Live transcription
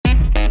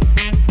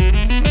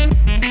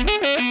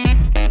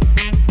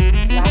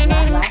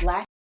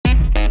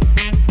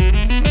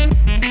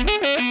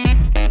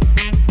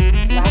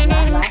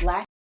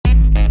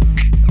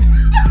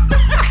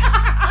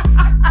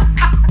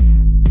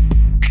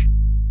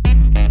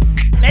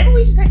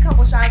a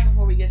couple shots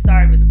before we get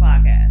started with the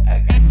podcast.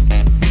 Okay.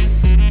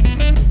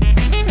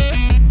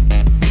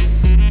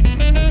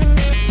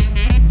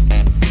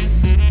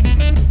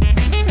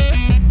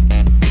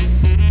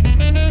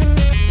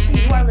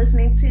 You are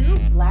listening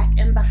to Black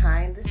and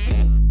Behind the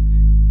Scenes.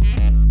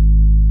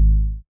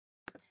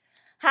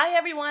 Hi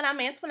everyone, I'm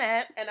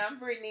Antoinette. And I'm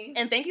Brittany.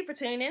 And thank you for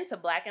tuning in to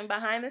Black and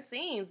Behind the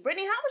Scenes.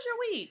 Brittany, how was your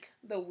week?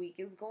 The week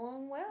is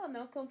going well.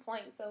 No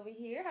complaints over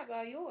here. How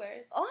about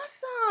yours?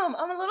 Awesome.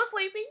 I'm a little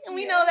sleepy, and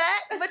we know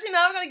that. But we're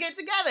going to get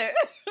together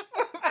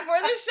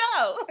for the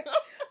show.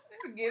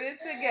 Get it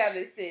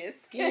together, sis.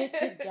 Get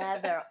it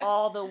together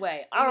all the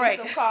way. All You right.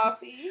 need some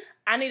coffee.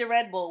 I need a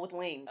Red Bull with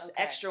wings. Okay.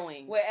 Extra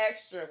wings. With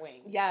extra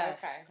wings.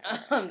 Yes.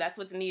 Okay. That's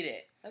what's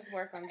needed. Let's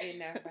work on getting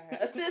that for her.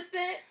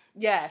 Assistant?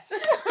 Yes.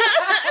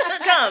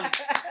 Come.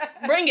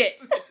 Bring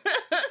it.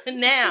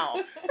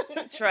 Now.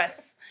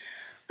 Trust.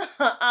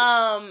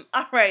 All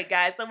right,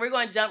 guys. So we're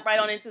going to jump right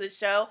on into the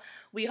show.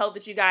 We hope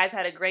that you guys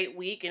had a great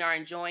week and are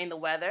enjoying the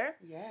weather.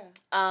 Yeah.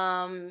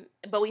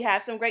 But we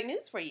have some great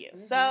news for you.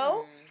 Mm-hmm.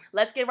 So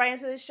let's get right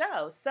into the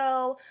show.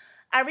 So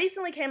I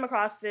recently came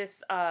across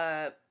this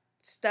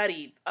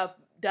study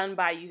done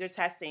by User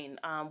Testing,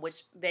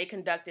 which they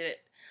conducted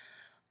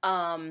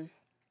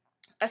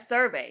a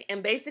survey.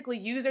 And basically,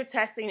 User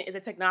Testing is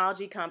a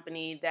technology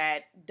company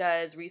that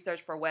does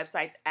research for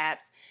websites,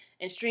 apps,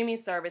 and streaming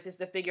services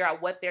to figure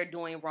out what they're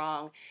doing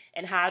wrong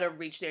and how to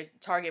reach their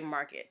target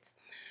markets.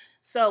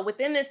 So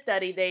within this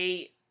study,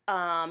 they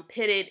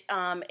pitted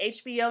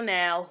HBO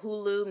Now,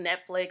 Hulu,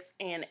 Netflix,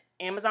 and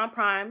Amazon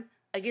Prime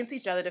against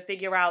each other to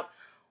figure out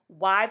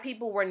why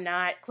people were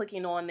not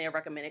clicking on their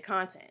recommended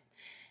content.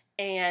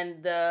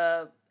 And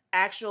the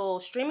actual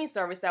streaming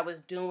service that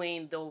was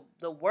doing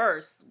the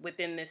worst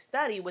within this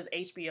study was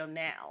HBO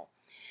Now.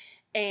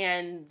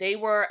 And they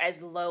were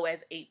as low as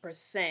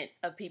 8%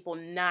 of people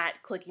not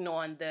clicking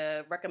on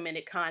the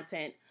recommended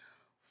content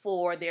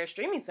for their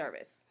streaming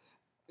service.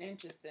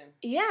 Interesting.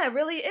 Yeah, it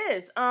really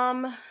is.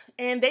 And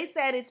they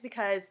said it's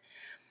because,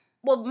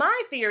 well,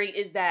 my theory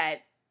is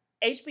that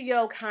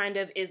HBO kind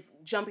of is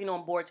jumping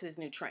on board to this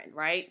new trend,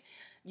 right?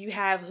 You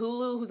have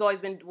Hulu,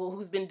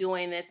 who's been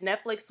doing this.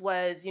 Netflix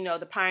was,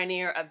 the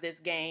pioneer of this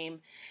game,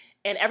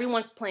 and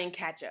everyone's playing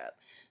catch up.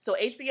 So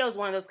HBO is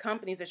one of those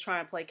companies that's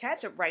trying to play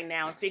catch up right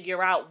now and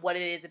figure out what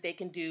it is that they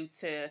can do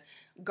to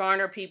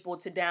garner people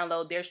to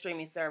download their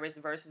streaming service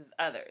versus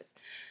others.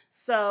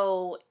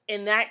 So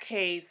in that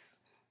case,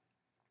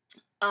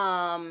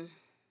 and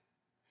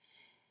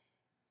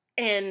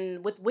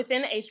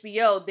within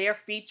HBO, their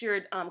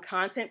featured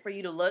content for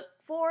you to look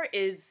for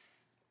is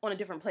on a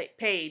different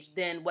page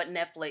than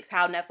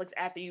how Netflix,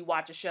 after you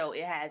watch a show,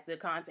 it has the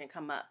content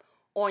come up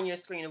on your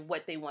screen of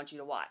what they want you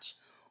to watch,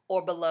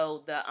 or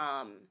below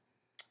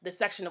the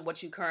section of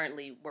what you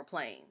currently were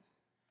playing.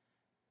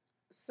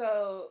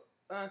 So,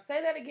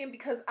 say that again,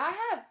 because I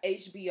have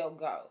HBO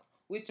Go,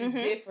 which is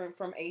different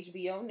from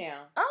HBO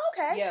Now. Oh,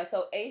 okay. Yeah,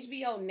 so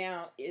HBO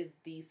Now is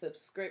the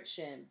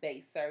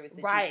subscription-based service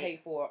that you pay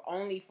for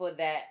only for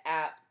that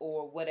app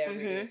or whatever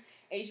it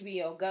is.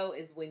 HBO Go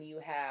is when you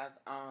have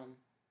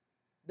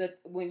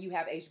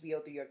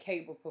HBO through your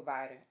cable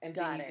provider, and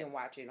then you can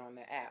watch it on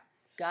the app.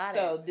 Got it.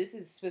 So this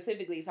is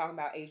specifically talking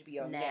about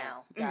HBO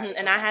Now. Got it.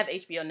 And I have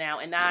HBO Now,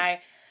 and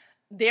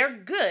they're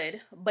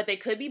good, but they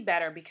could be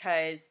better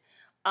because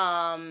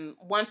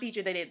one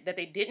feature that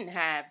they didn't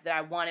have that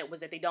I wanted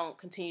was that they don't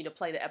continue to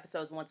play the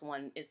episodes once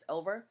one is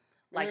over.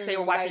 Like, say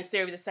we're watching a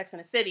series of Sex and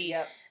the City,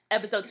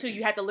 episode 2,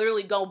 you have to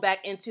literally go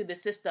back into the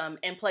system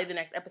and play the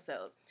next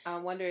episode. I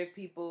wonder if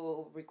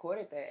people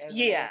recorded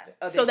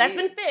that. So that's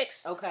been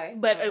fixed. Okay.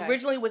 But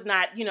originally was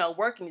not,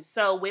 working.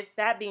 So with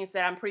that being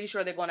said, I'm pretty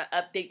sure they're going to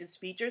update this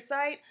feature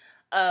site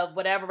of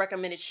whatever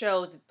recommended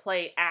shows that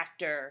play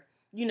after,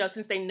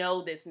 since they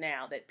know this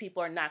now, that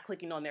people are not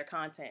clicking on their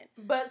content.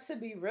 But to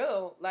be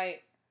real,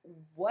 like,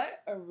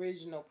 what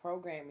original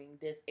programming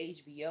does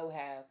HBO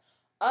have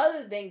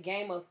other than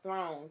Game of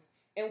Thrones,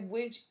 in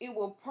which it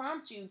will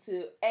prompt you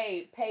to,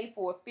 pay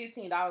for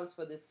 $15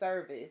 for the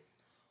service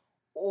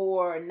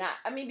or not?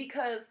 I mean,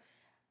 because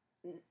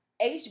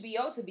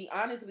HBO, to be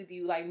honest with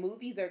you, like,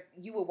 movies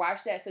you will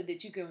watch that so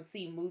that you can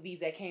see movies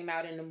that came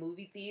out in the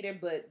movie theater,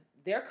 but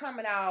they're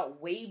coming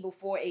out way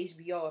before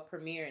HBO are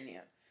premiering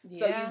them.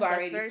 So you've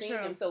already seen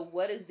them. So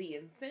what is the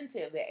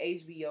incentive that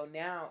HBO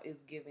Now is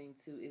giving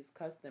to its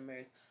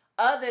customers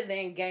other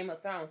than Game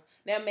of Thrones?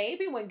 Now,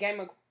 maybe when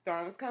Game of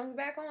Thrones comes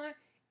back on,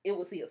 it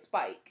will see a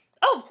spike.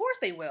 Oh, of course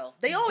they will.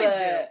 They always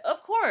do.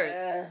 Of course.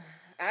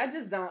 I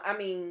just don't. I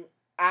mean,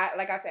 I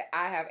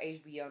have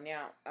HBO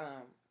Now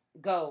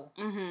Go,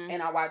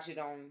 and I watch it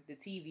on the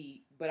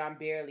TV, but I'm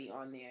barely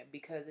on there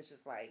because it's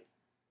just like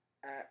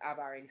I've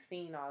already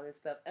seen all this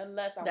stuff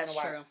unless I want to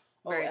watch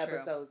old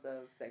episodes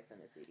of Sex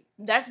and the City.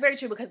 That's very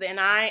true because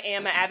I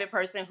am an avid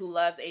person who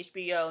loves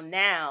HBO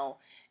Now,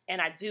 and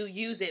I do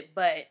use it,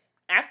 but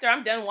after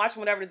I'm done watching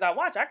whatever it is I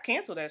watch, I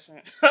cancel that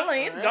shit. I'm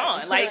like, it's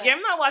gone. Like, yeah,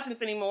 I'm not watching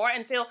this anymore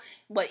until,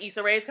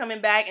 Issa Rae's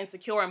coming back,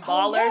 Insecure and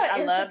Ballers.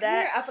 I love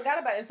that. I forgot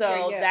about Insecure.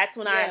 So that's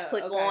when I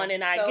click on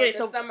and I get it.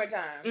 So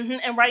summertime. Mm-hmm,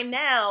 and right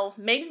now,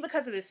 maybe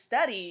because of this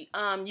study,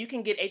 you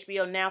can get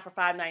HBO Now for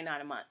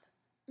 $5.99 a month.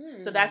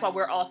 So that's why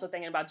we're also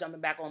thinking about jumping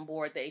back on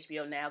board the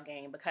HBO Now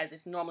game, because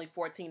it's normally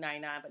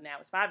 $14.99, but now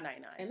it's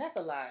 $5.99. And that's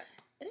a lot.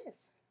 It is.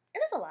 It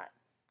is a lot.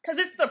 Because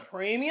it's the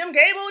premium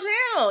cable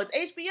channel.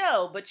 It's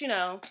HBO, but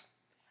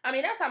I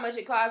mean, that's how much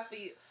it costs for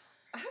you.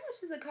 How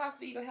much does it cost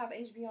for you to have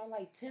HBO?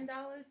 Like $10,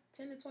 $10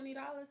 to $20?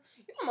 You're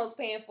almost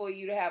paying for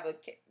you to have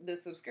the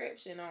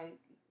subscription on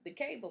the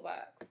cable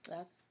box.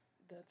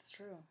 That's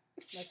true.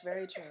 That's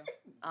very true.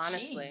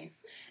 Honestly.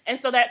 Jeez. And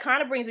so that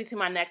kind of brings me to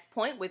my next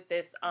point with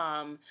this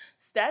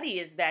study,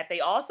 is that they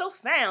also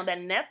found that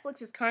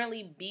Netflix is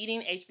currently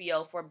beating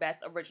HBO for best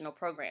original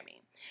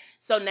programming.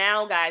 So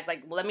now, guys,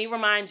 let me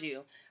remind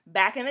you,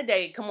 back in the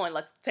day, come on,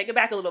 let's take it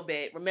back a little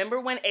bit. Remember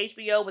when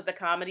HBO was the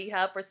comedy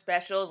hub for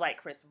specials like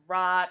Chris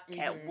Rock,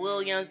 Cat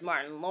Williams,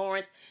 Martin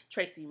Lawrence,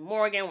 Tracy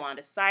Morgan,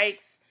 Wanda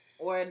Sykes?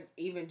 Or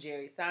even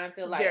Jerry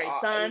Seinfeld.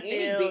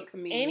 Any big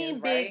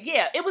comedians, right?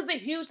 Yeah, it was the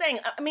huge thing.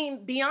 I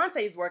mean,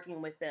 Beyonce's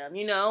working with them,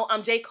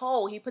 J.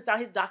 Cole, he puts out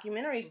his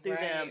documentaries through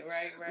them.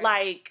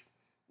 Right.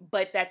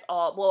 But that's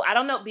all. Well, I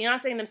don't know.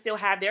 Beyonce and them still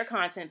have their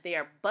content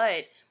there,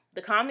 but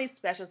the comedy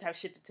specials have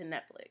shifted to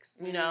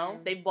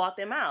Netflix, They bought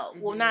them out.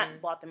 Well,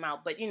 not bought them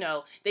out, but,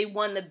 they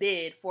won the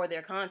bid for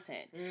their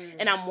content.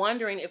 And I'm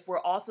wondering if we're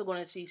also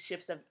going to see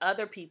shifts of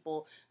other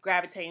people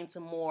gravitating to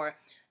more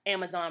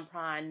Amazon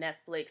Prime,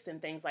 Netflix,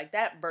 and things like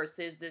that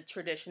versus the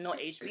traditional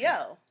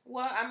HBO.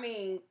 Well, I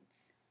mean,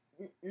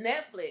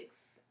 Netflix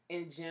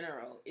in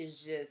general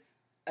is just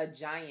a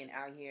giant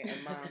out here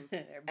amongst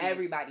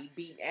everybody,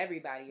 beating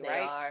everybody, they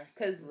right?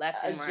 Because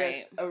left and right.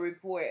 Just a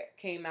report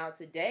came out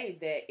today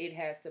that it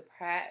has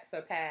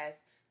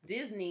surpassed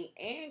Disney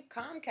and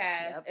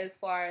Comcast as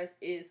far as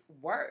its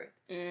worth.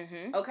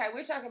 Mm-hmm. Okay,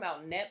 we're talking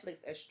about Netflix,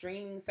 a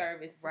streaming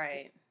service,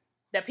 right?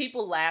 That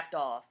people laughed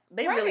off.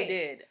 They really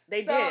did.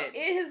 They did.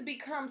 It has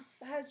become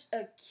such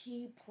a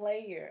key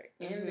player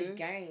in the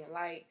game.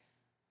 Like,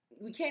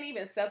 we can't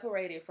even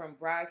separate it from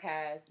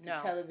broadcast to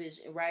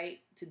television, right?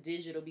 To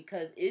digital,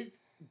 because it's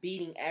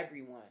beating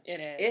everyone. It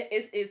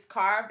is. It's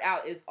carved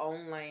out its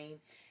own lane.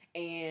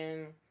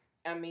 And,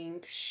 I mean,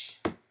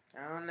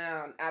 I don't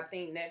know. I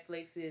think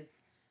Netflix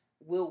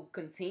will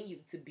continue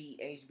to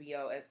beat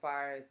HBO as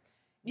far as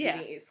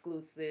getting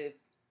exclusive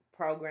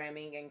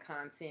programming and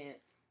content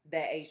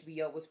that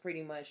HBO was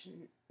pretty much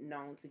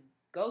known to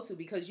go to,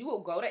 because you will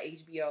go to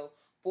HBO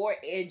for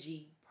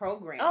edgy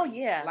programming. Oh,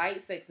 yeah. Like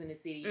Sex and the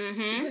City.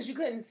 Mm-hmm. Because you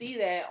couldn't see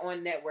that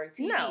on network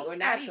TV. No, or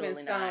not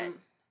even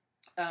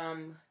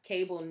some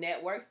cable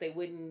networks. They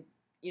wouldn't,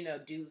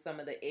 do some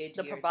of the edgier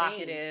the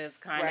provocative things,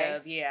 kind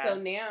of, yeah. So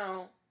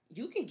now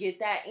you can get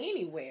that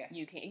anywhere.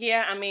 You can.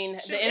 Yeah, I mean,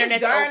 the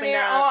internet's darn open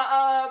near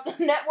up. On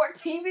network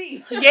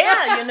TV.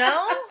 Yeah,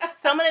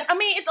 some of the, I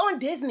mean, it's on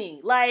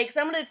Disney. Like,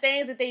 some of the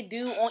things that they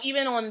do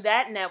even on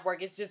that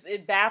network,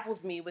 it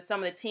baffles me with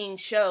some of the teen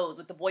shows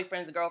with the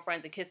boyfriends and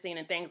girlfriends and kissing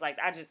and things like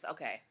that.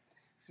 Okay,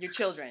 you're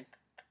children.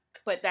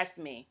 But that's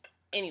me.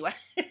 Anyway.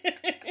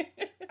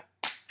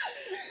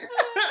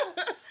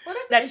 Well,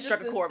 that's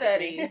struck a chord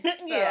with me.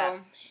 Yeah.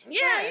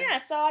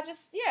 So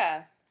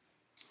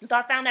So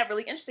I found that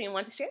really interesting and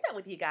wanted to share that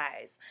with you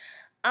guys.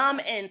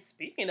 And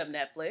speaking of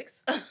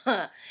Netflix,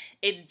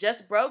 it's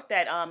just broke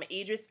that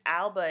Idris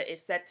Elba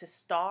is set to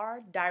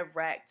star,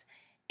 direct,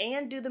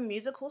 and do the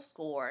musical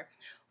score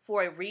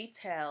for a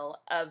retell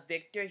of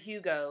Victor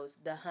Hugo's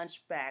The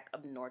Hunchback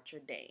of Notre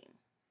Dame,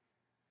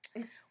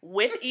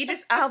 with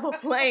Idris Elba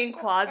playing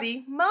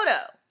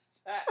Quasimodo.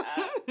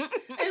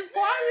 It's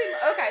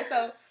Quasimodo. Okay,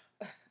 so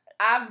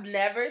I've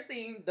never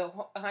seen The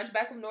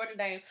Hunchback of Notre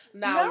Dame.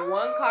 Not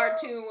one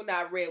cartoon.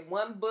 Not read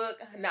one book.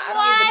 I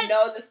don't even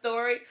know the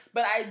story.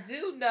 But I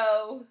do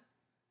know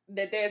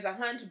that there's a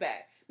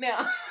hunchback.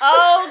 Now,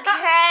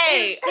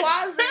 okay.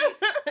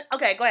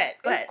 Okay, go ahead.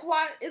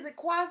 Is it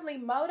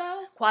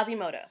Quasimodo?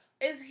 Quasimodo.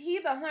 Is he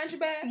the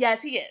hunchback?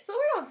 Yes, he is. So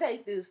we're going to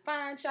take this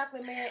fine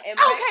chocolate man and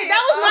okay,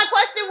 that was my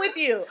question with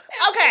you.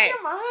 Okay. Make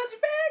him a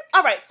hunchback?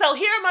 All right, so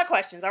here are my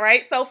questions, all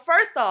right? So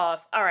first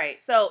off, all right,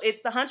 so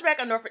it's The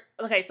Hunchback of Notre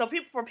Dame. Okay, so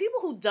for people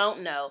who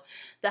don't know,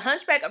 The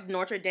Hunchback of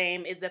Notre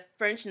Dame is a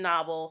French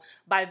novel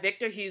by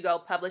Victor Hugo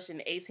published in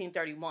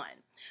 1831,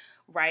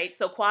 right?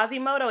 So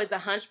Quasimodo is a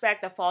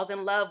hunchback that falls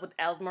in love with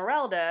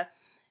Esmeralda,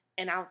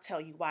 and I'll tell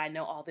you why I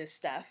know all this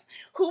stuff,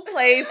 who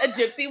plays a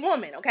gypsy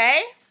woman,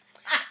 okay?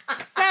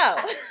 So,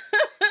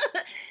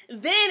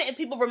 then, if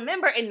people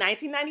remember, in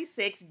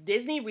 1996,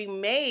 Disney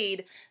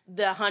remade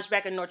The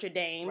Hunchback of Notre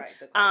Dame. Right,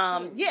 the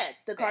cartoon.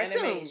 The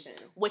cartoon, animation.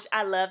 Which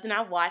I loved and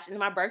I watched. And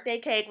my birthday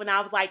cake when I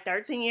was like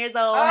 13 years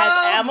old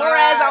has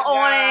Amarezza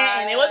on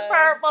it, and it was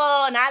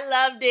purple, and I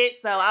loved it,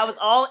 so I was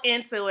all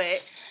into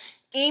it.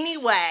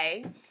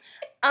 Anyway,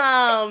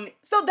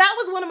 so that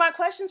was one of my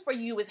questions for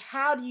you: is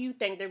how do you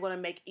think they're going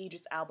to make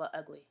Idris Elba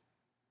ugly?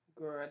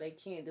 girl, they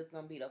can't. This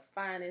gonna be the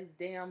finest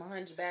damn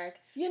hunchback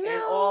You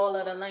in all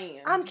of the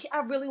land. I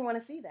really want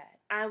to see that.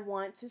 I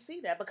want to see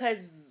that because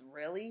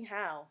really,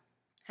 how?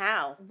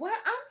 Well,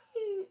 I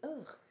mean,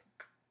 ugh.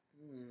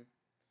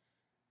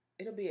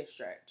 It'll be a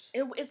stretch.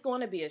 It's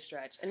going to be a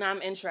stretch, and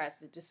I'm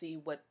interested to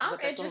see what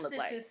that's going to look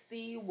like. I'm interested to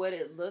see what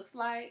it looks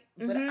like,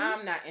 but Mhm.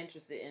 I'm not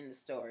interested in the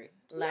story.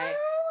 Like, No.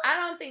 I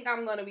don't think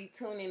I'm going to be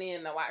tuning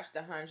in to watch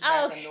The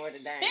Hunchback of Notre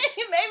Dame. Maybe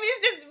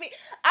it's just me.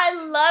 I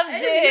loved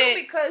It's it.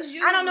 you because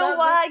you I don't know love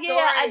why. the story.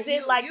 Yeah, I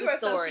did like the You're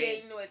story.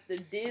 associating with the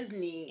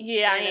Disney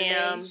Yeah,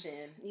 animation.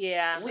 I am.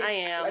 Yeah, which, I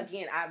am.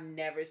 Again, I've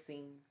never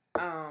seen.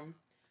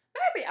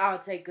 Maybe I'll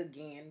take a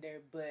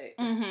gander, but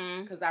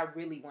because I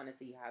really want to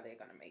see how they're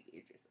gonna make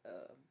Idris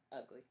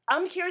ugly.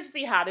 I'm curious to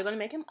see how they're gonna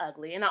make him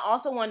ugly, and I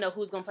also want to know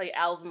who's gonna play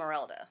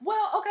Esmeralda.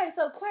 Well, okay,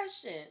 so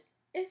question: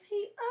 is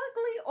he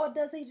ugly or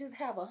does he just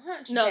have a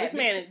hunchback? No, this is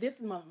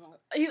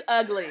he's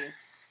ugly.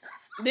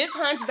 This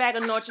Hunchback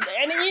of Notre Dame,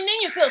 and then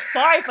you feel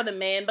sorry for the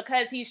man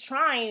because he's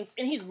trying,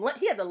 and he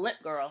has a limp,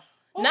 girl.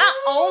 Not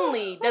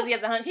only does he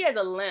has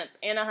a limp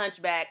and a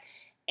hunchback,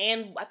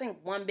 and I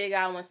think one big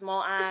eye, one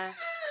small eye.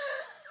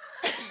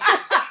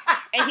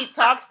 And he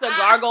talks to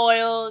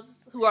gargoyles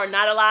who are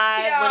not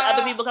alive when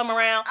other people come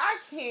around. I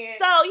can't.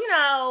 So,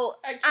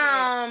 I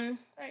can't.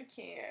 I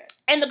can't.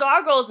 And the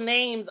gargoyles'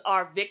 names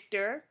are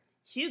Victor,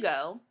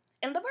 Hugo,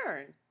 and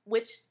Laverne,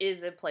 which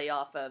is a play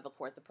off of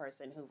course, the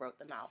person who wrote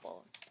the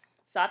novel.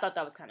 So I thought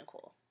that was kind of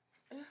cool.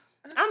 Okay.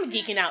 I'm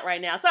geeking out right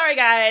now. Sorry,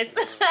 guys.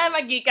 I have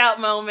my geek out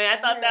moment. I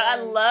thought that I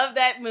love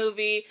that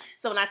movie.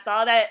 So when I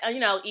saw that,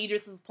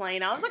 Idris was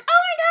playing, I was like,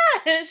 oh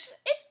my gosh, it's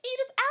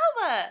Idris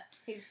Elba.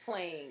 He's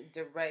playing,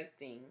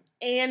 directing,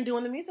 and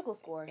doing the musical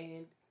score.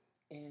 And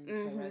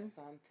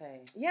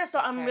Interessante. Yeah, so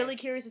I'm really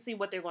curious to see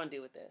what they're going to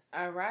do with this.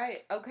 All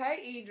right.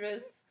 Okay,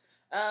 Idris.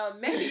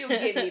 Maybe you'll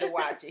get me to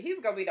watch it. He's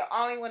going to be the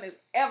only one that's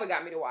ever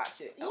got me to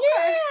watch it. Okay.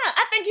 Yeah,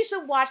 I think you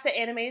should watch the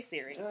animated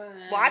series.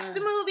 Watch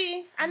the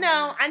movie. I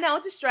know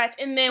it's a stretch.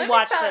 And then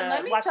Let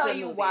me tell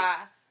you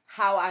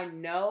how I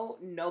know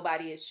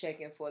nobody is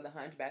checking for the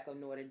Hunchback of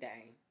Notre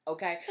Dame.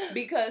 Okay?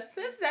 Because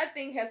since that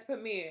thing has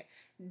premiered,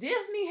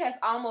 Disney has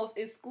almost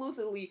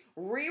exclusively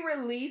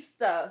re-released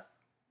stuff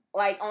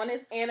like on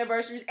its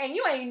anniversaries, and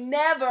you ain't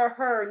never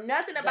heard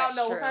nothing about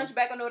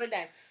Hunchback of Notre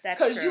Dame.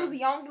 Because you was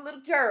the only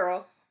little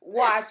girl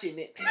watching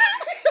it.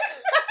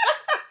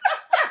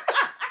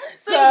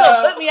 So you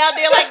gonna put me out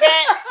there like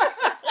that?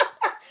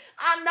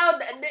 I know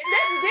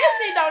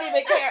Disney don't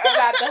even care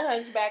about the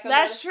Hunchback.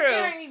 That's true.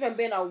 There ain't even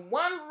been a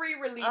one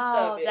re-release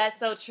of it. That's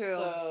so true.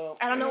 So,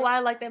 I don't know why I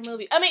like that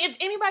movie. I mean, if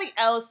anybody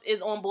else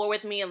is on board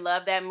with me and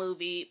love that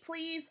movie,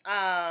 please,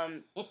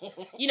 follow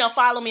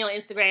me on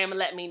Instagram and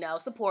let me know.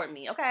 Support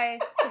me, okay?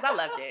 Because I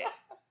loved it.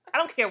 I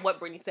don't care what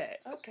Brittany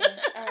says. Okay,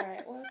 all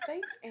right. Well,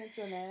 thanks,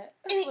 Antoinette.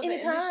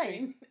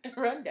 Anytime.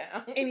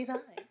 Rundown.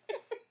 Anytime.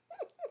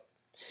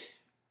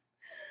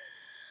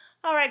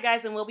 All right,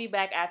 guys, and we'll be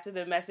back after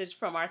the message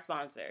from our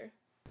sponsor.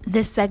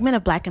 This segment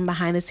of Black and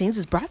Behind the Scenes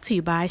is brought to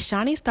you by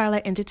Shining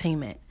Starlight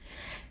Entertainment.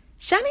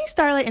 Shining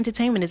Starlight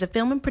Entertainment is a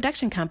film and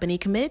production company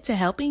committed to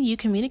helping you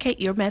communicate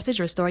your message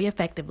or story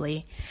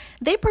effectively.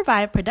 They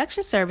provide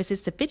production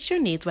services to fit your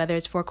needs, whether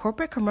it's for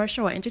corporate,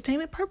 commercial, or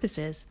entertainment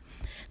purposes.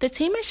 The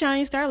team at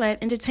Shining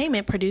Starlight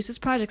Entertainment produces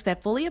projects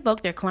that fully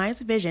evoke their client's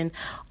vision,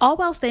 all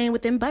while staying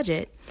within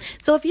budget.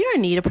 So if you're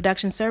in need of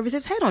production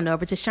services, head on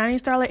over to Shining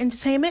Starlight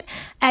Entertainment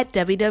at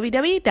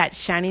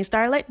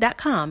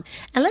www.shiningstarlight.com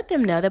and let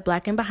them know that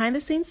Black and Behind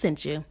the Scenes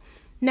sent you.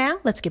 Now,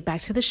 let's get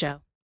back to the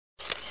show.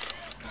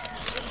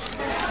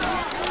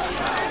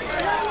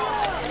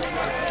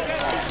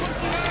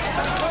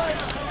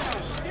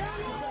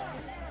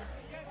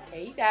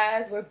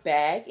 Guys, we're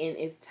back and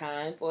it's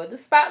time for the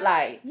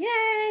spotlight.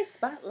 Yay,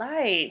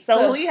 spotlight.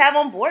 So who you have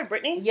on board,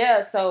 Brittany?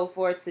 Yeah, so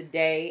for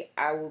today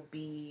I will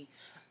be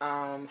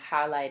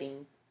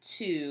highlighting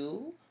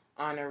 2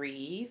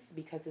 honorees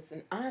because it's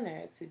an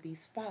honor to be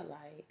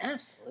spotlight.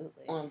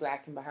 Absolutely. On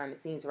Black and Behind the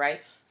Scenes, right?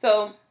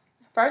 So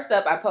first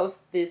up, I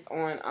posted this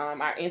on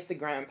our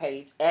Instagram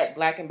page at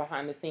Black and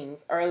Behind the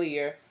Scenes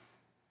earlier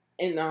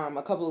in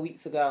a couple of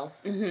weeks ago,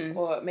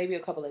 or maybe a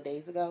couple of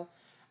days ago.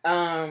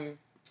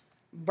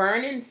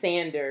 Vernon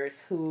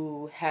Sanders,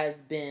 who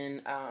has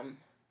been an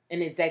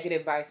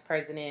executive vice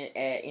president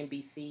at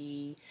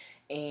NBC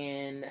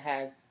and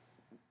has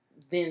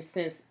then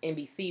since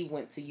NBC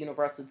went to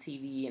Universal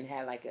TV and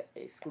had like an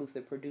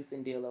exclusive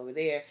producing deal over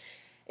there,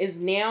 is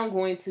now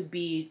going to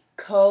be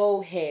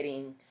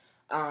co-heading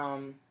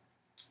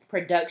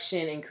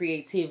production and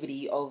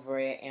creativity over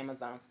at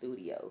Amazon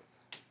Studios.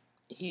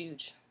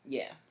 Huge.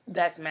 Yeah.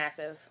 That's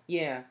massive.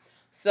 Yeah.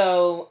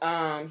 So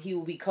he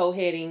will be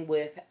co-heading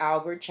with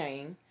Albert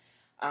Chang.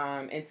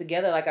 And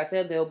together, like I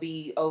said, they'll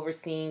be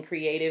overseeing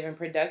creative and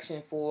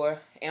production for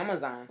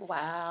Amazon.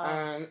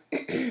 Wow.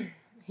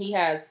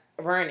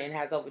 Vernon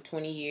has over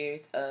 20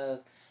 years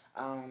of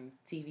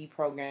TV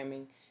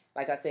programming.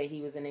 Like I said,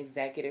 he was an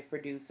executive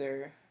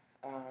producer,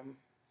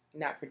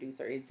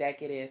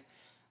 executive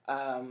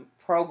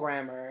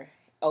programmer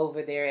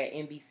over there at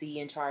NBC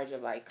in charge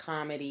of like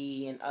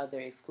comedy and other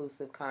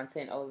exclusive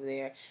content over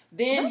there.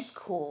 Then That's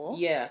cool.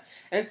 Yeah.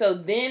 And so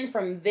then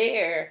from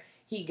there,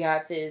 he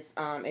got this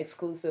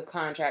exclusive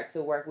contract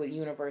to work with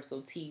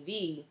Universal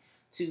TV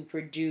to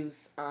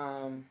produce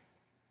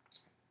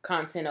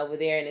content over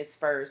there. And his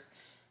first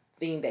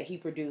thing that he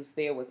produced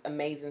there was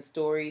Amazing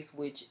Stories,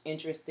 which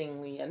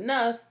interestingly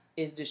enough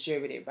is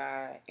distributed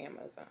by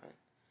Amazon.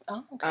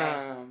 Oh,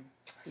 okay.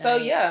 So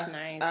Nice, yeah,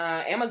 nice.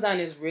 Amazon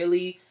is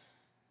really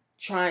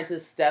trying to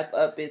step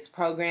up its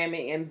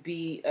programming and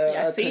be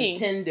a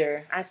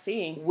contender. I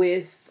see.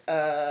 With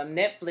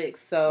Netflix.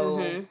 So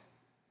Mhm.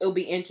 it'll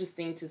be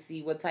interesting to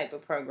see what type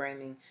of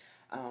programming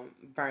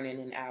Vernon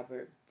and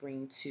Albert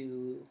bring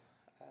to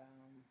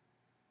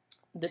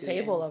The to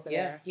table them. over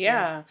Yeah. there.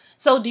 Yeah.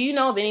 So do you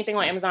know of anything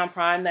on Amazon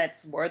Prime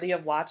that's worthy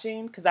of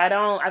watching? Because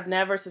I've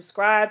never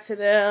subscribed to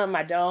them.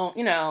 I don't,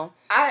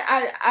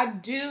 I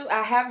do.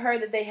 I have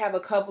heard that they have a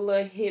couple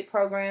of hit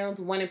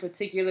programs. One in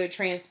particular,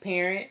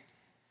 Transparent,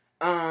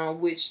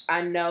 which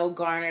I know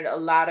garnered a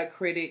lot of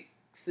critic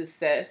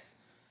success,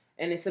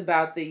 and it's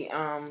about the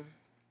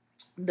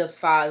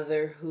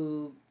father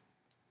who,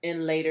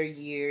 in later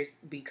years,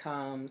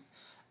 becomes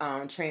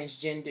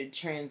transgendered.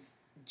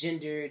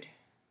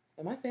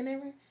 Am I saying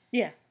that right?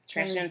 Yeah.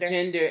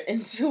 Transgender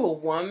into a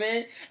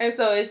woman. And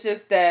so it's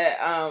just that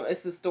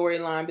it's a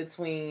storyline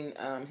between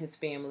his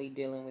family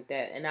dealing with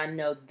that. And I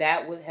know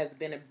that has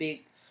been a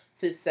big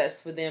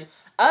success for them.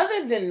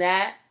 Other than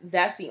that,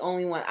 that's the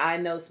only one I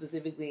know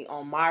specifically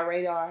on my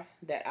radar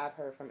that I've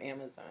heard from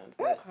Amazon.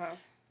 But,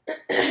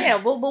 yeah,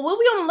 well, we'll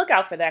be on the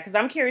lookout for that because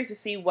I'm curious to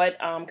see what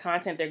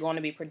content they're going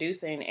to be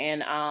producing.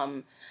 And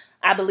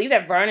I believe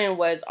that Vernon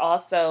was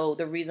also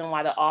the reason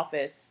why The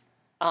Office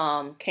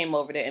came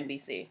over to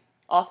NBC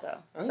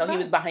also. Okay. So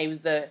he was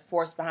the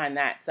force behind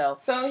that. So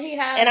he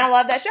has, and I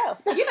love that show.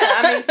 Yeah,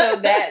 I mean, so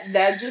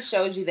that just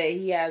shows you that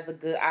he has a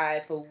good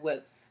eye for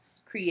what's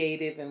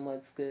creative and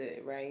what's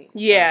good, right?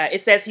 Yeah, it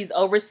says he's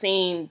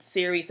overseen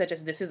series such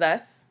as This Is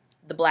Us,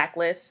 The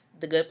Blacklist,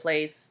 The Good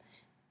Place,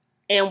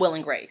 and Will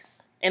and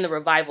Grace, and the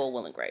revival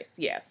Will and Grace.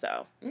 Yeah,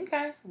 so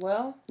okay,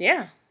 well,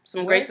 yeah,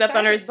 some we're great stuff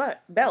under his excited.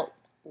 belt.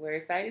 We're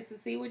excited to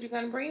see what you're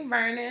going to bring,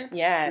 Vernon.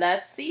 Yes.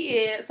 Let's see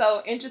it.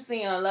 So,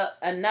 interesting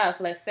enough,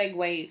 let's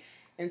segue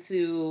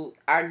into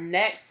our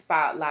next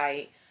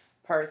spotlight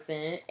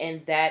person,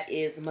 and that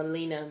is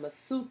Melina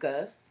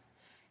Matsoukas.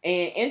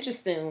 And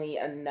interestingly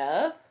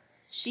enough,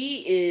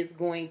 she is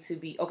going to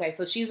be,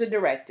 so she's a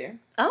director.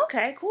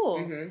 Okay, cool.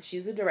 Mm-hmm.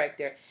 She's a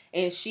director,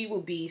 and she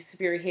will be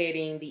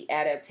spearheading the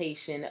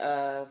adaptation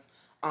of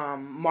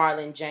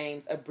Marlon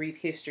James, A Brief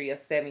History of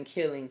 7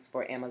 Killings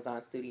for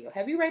Amazon Studio.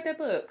 Have you read that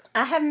book?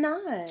 I have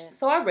not.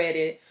 So I read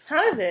it.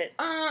 How is it?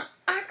 I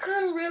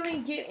couldn't really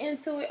get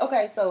into it.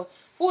 Okay, so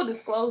full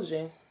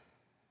disclosure,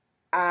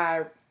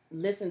 I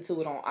listened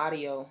to it on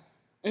audio.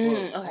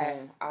 Okay.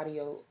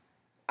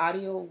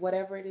 Audio,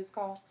 whatever it is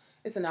called.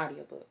 It's an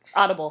audiobook.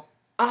 Audible.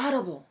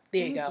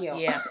 There you Thank go. you.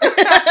 Yeah.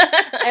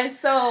 And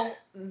so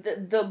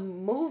the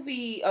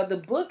movie or the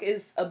book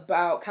is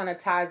about, kind of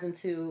ties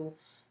into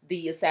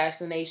the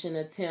assassination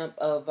attempt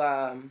of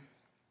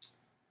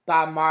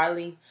Bob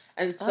Marley,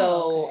 and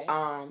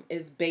so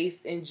it's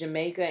based in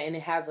Jamaica, and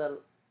it has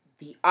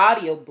the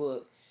audio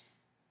book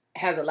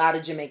has a lot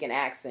of Jamaican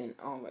accent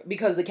on it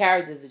because the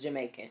characters are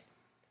Jamaican,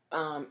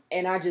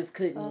 and I just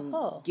couldn't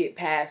get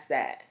past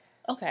that.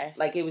 Okay.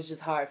 Like, it was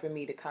just hard for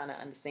me to kind of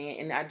understand,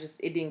 and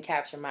it didn't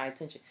capture my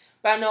attention.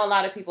 But I know a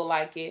lot of people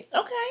like it.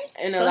 Okay.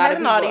 And so a lot of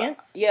an people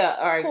audience.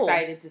 are Cool.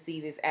 excited to see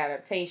this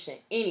adaptation.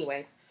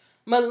 Anyways,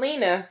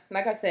 Melina,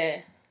 like I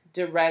said,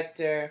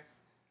 director,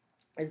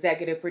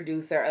 executive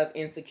producer of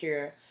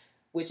Insecure,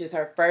 which is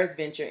her first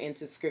venture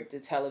into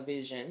scripted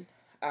television.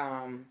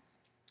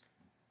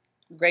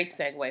 Great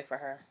segue for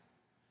her.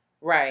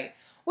 Right.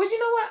 Well, you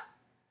know what?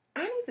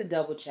 I need to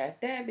double check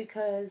that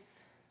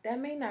because that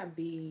may not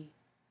be...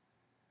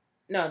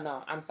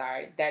 No, I'm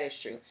sorry. That is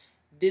true.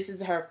 This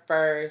is her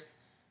first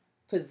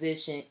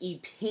position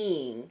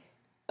EPing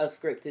a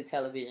scripted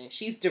television.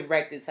 She's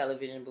directed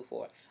television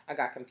before. I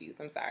got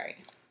confused. I'm sorry.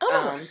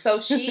 So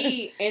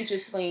she,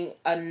 interestingly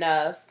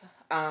enough,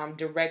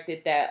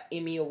 directed that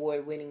Emmy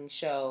Award winning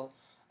show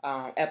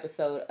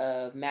episode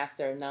of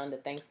Master of None, the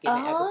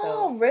Thanksgiving episode.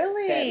 Oh,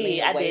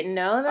 really? I didn't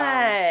know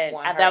that.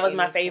 That was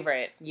my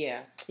favorite. Yeah.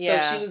 Yeah.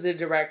 So she was the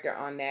director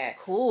on that.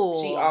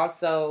 Cool. She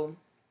also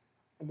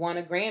won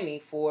a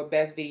Grammy for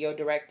Best Video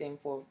Directing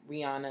for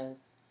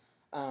Rihanna's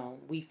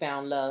We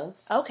Found Love.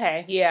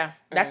 Okay, yeah.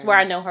 That's where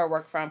I know her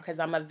work from because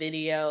I'm a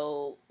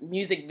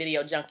music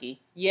video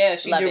junkie. Yeah,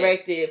 she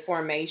directed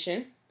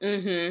Formation.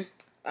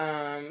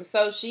 Mm-hmm.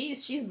 So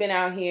she's been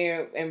out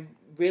here and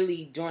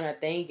really doing her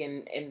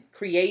thing and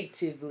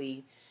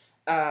creatively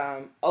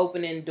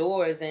opening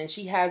doors, and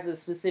she has a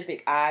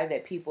specific eye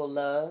that people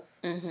love.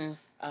 Mm-hmm.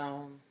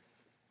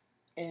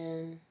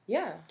 And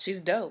yeah, she's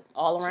dope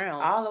all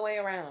around. All the way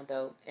around,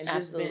 dope. And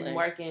Absolutely. Just been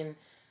working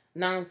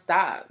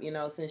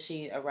nonstop, since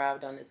she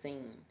arrived on the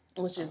scene.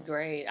 Which is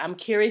great. I'm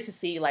curious to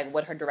see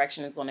what her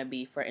direction is going to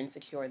be for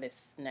Insecure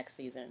this next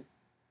season.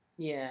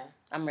 Yeah.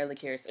 I'm really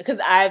curious because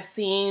I've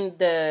seen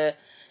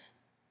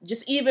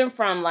just even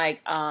from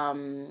like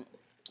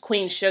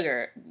Queen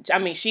Sugar. I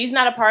mean, she's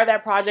not a part of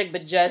that project,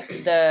 but just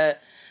the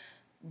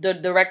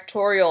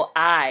directorial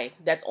eye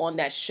that's on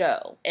that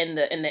show and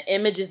the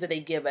images that they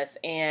give us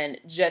and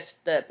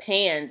just the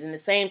pans and the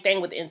same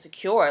thing with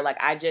Insecure. Like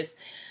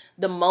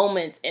the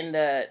moments and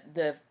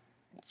the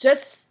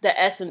just the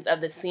essence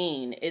of the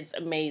scene, it's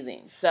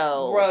amazing.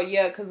 So, bro,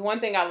 yeah, because one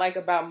thing I like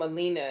about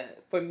Melina,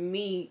 for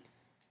me,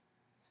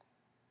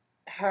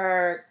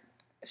 her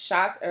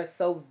shots are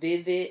so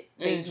vivid,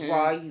 they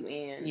draw you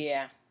in.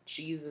 Yeah.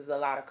 She uses a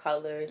lot of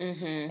colors.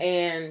 Mm-hmm.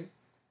 And,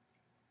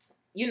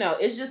 you know,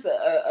 it's just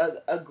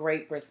a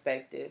great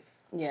perspective.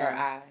 Yeah. Her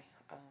eye.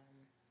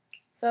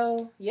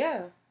 So,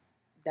 yeah.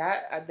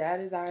 That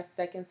is our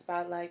second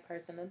Spotlight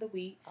Person of the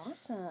Week.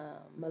 Awesome.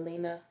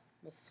 Melina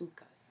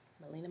Matsoukas.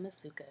 Melina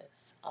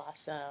Matsoukas.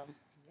 Awesome.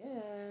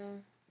 Yeah.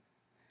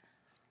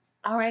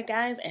 All right,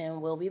 guys,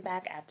 and we'll be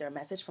back after a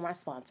message from our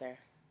sponsor.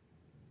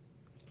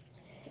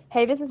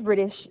 Hey, this is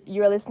British.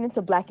 You are listening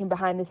to Blacking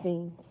Behind the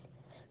Scenes.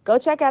 Go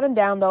check out and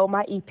download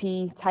my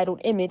EP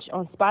titled Image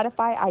on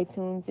Spotify,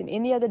 iTunes, and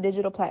any other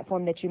digital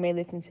platform that you may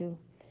listen to.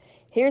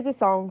 Here's a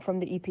song from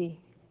the EP.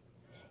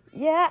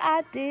 Yeah,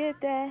 I did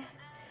that,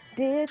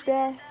 yeah,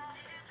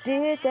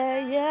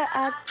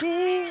 I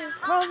did,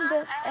 from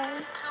the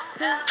A to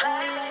LA.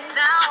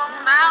 Now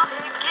I'm out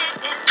here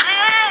getting it,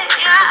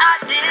 yeah, I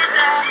did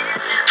that.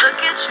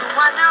 Look at you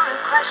wondering,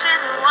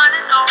 questioning,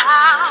 wanna know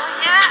how,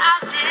 yeah, I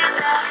did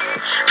that.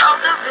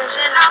 Wrote the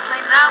vision, I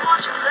play now, won't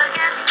you look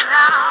at me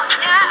now,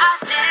 yeah, I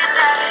did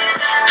that,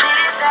 yeah,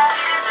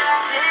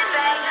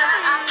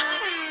 I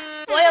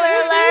did. Spoiler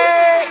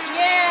alert,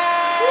 yeah.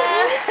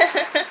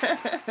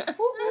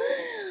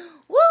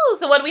 Woo!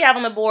 So what do we have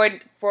on the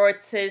board for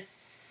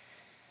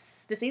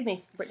this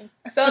evening, Brittany?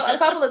 So a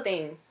couple of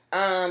things.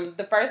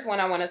 The first one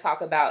I want to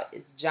talk about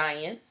is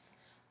Giants.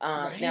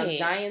 Right. Now,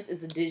 Giants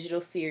is a digital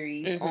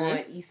series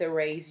on Issa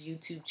Rae's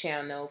YouTube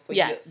channel. For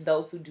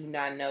those who do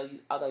not know,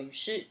 although you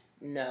should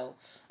know,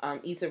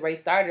 Issa Rae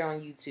started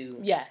on YouTube.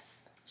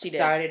 Yes, she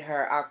started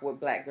her Awkward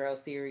Black Girl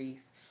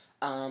series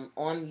on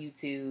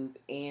YouTube,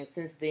 and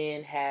since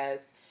then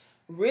has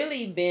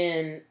really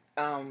been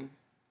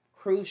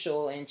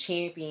crucial and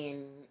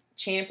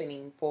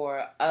championing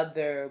for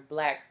other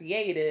Black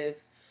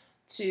creatives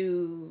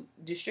to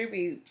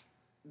distribute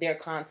their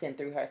content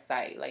through her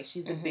site. Like,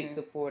 she's a big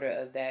supporter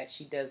of that.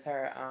 She does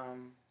her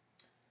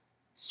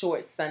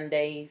Short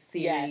Sunday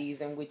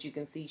series in which you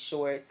can see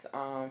shorts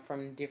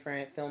from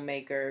different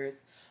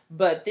filmmakers.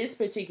 But this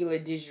particular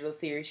digital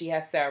series, she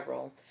has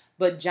several.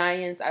 But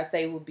Giants, I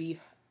say,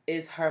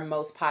 is her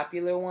most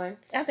popular one.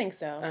 I think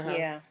so.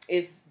 Yeah.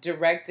 It's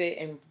directed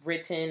and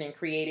written and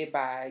created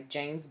by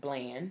James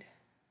Bland.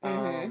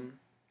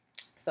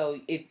 So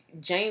if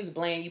James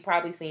Bland, you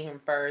probably seen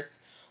him first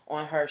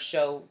on her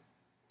show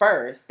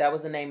First. That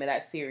was the name of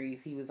that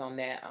series. He was on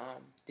that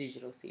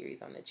digital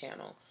series on the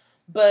channel.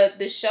 But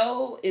the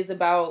show is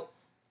about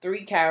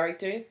three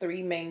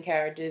main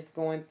characters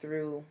going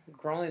through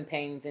growing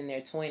pains in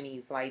their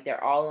 20s. Like,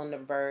 they're all on the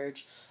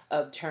verge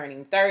of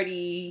turning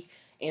 30.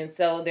 And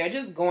so they're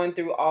just going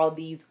through all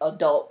these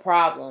adult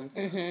problems.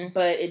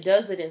 But it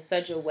does it in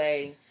such a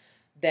way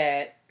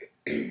that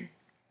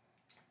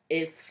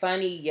it's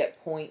funny yet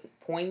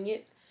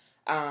poignant.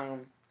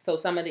 So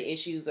some of the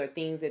issues or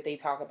things that they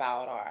talk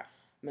about are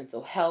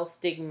mental health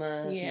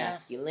stigmas,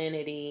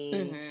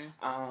 masculinity.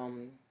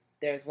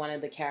 There's one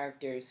of the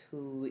characters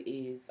who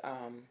is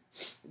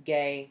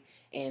gay,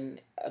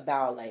 and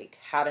about like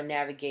how to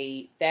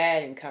navigate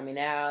that and coming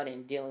out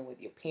and dealing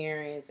with your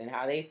parents and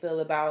how they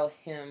feel about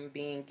him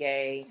being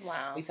gay.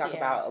 Wow. We talk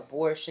about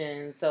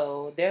abortion.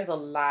 So there's a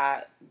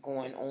lot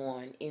going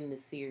on in the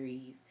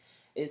series.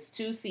 It's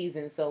 2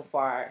 seasons so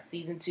far.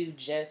 Season 2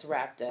 just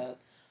wrapped up.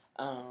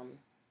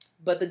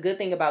 But the good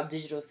thing about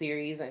digital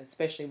series, and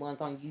especially ones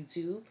on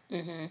YouTube,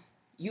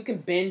 you can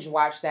binge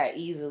watch that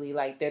easily.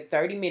 Like, they're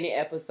 30-minute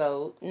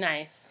episodes.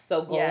 Nice.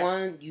 So go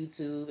on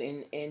YouTube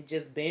and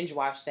just binge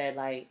watch that,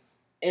 like,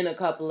 in a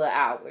couple of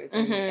hours.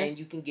 And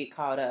you can get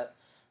caught up.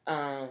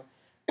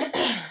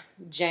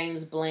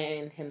 James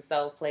Bland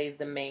himself plays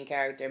the main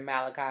character,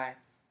 Malachi.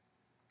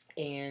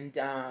 And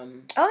I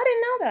didn't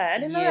know that. I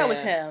didn't know that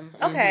was him.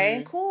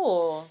 Okay,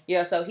 cool.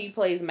 Yeah, so he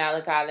plays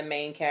Malachi, the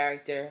main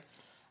character,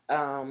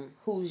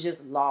 who's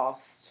just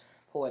lost.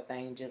 Poor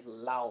thing, just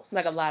lost.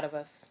 Like a lot of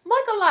us.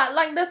 Like a lot.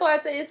 Like, that's why I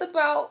say it's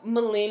about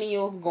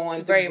millennials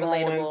going through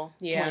relatable.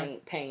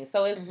 Pain.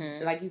 So it's,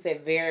 like you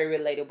said, very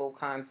relatable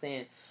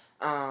content.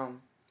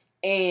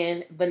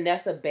 And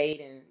Vanessa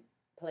Baden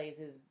plays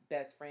his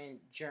best friend,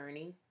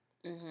 Journey.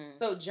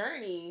 So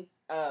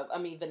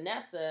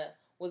Vanessa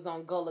was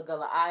on Gullah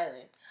Gullah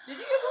Island. Did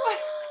you get the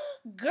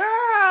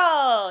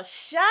Girl,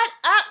 shut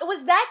up.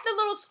 Was that the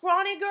little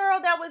scrawny girl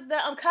that was the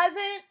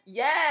cousin?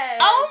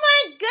 Yes. Oh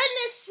my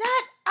goodness,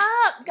 shut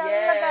up.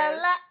 Gullah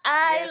Gullah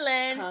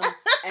Island.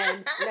 Yes,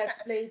 and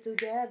let's play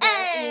together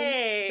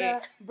Hey. in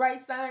the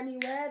bright sunny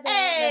weather.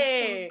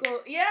 Hey. Let's go.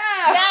 Yeah.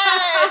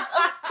 Yes,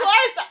 of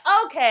course.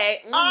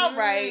 Okay, all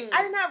right. Mhm.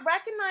 I did not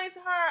recognize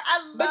her.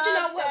 I love But you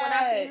know what? When I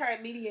that. seen her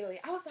immediately,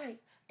 I was like,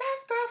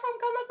 that's girl from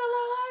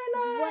Kalakala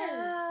Island.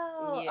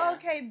 Wow. Yeah.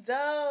 Okay,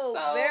 dope.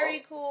 So,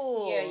 Very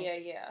cool.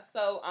 Yeah.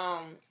 So,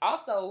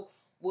 also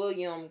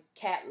William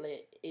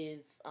Catlett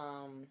is,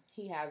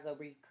 he has a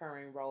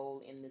recurring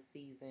role in the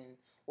season,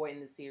 or in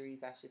the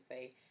series, I should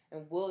say.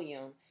 And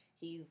William,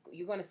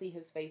 you're going to see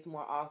his face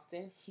more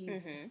often.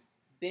 He's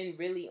been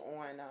really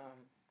on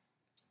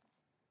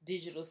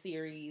digital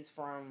series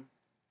from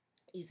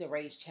Issa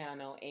Rae's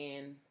channel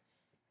and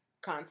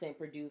content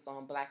produced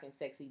on Black and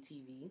Sexy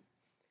TV.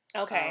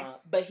 Okay.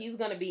 But he's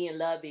going to be in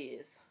Love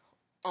Is.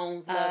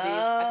 Owns Love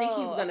Is. I think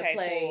he's going to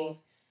play,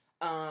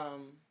 cool.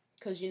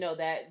 because you know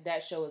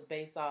that show is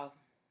based off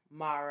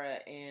Mara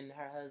and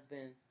her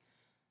husband's,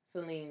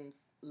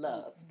 Salim's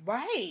love.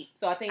 Right.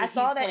 So I think I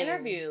saw that playing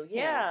interview. him,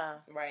 Yeah.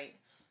 right.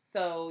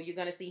 So you're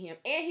gonna see him,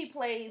 and he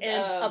plays In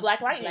a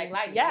Black Lightning. Black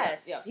Lightning.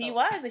 Yes, yeah, he so-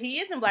 was. He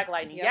is in Black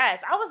Lightning. Yep.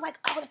 Yes, I was like,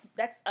 oh,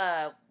 that's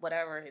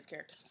whatever his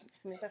character's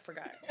name is. I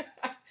forgot.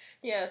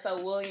 Yeah.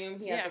 So William,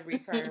 he has a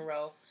recurring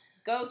role.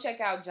 Go check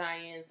out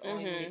Giants on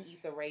Mhm. the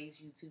Issa Rae's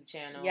YouTube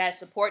channel. Yeah,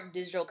 support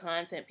digital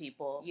content,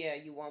 people. Yeah,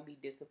 you won't be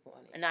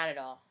disappointed. Not at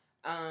all.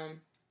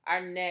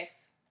 Our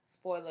next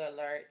spoiler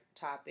alert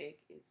topic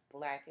is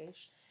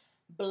Blackish.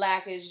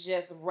 Blackish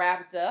just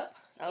wrapped up.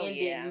 Oh, ended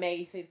yeah.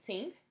 May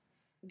 15th.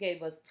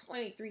 Gave us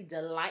 23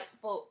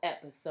 delightful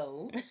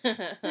episodes.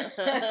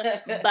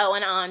 Bo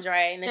and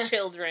Andre and the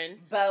children.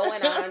 Bo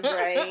and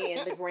Andre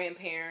and the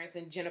grandparents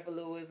and Jennifer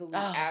Lewis, who we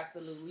Oh,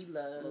 absolutely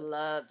love.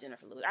 Love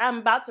Jennifer Lewis. I'm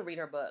about to read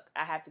her book.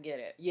 I have to get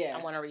it. Yeah.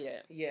 I want to read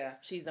it. Yeah.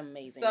 She's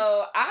amazing.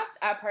 So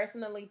I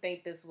personally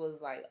think this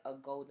was like a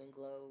Golden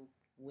Globe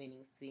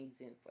winning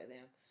season for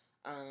them.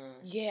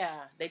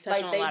 yeah, they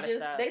touched on a lot of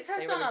stuff. They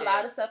touched on really a lot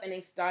did. of stuff, and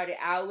they started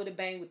out with a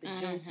bang with the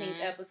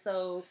Juneteenth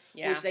episode,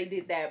 Yeah. which they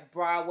did that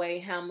Broadway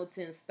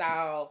Hamilton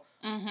style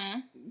Mm-hmm.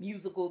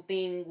 musical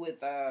thing with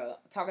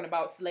talking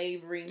about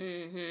slavery.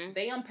 Mm-hmm.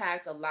 They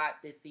unpacked a lot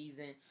this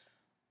season,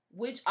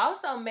 which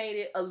also made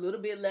it a little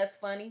bit less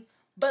funny,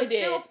 but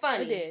still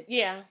funny. It did.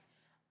 Yeah.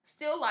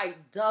 Still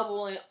like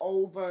doubling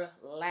over,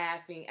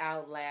 laughing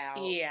out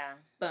loud. Yeah.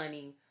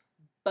 Funny,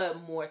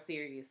 but more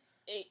serious.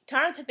 It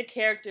kind of took the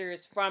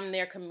characters from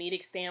their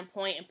comedic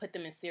standpoint and put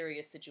them in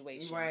serious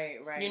situations. Right.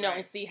 You know, right.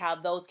 and see how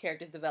those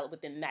characters develop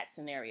within that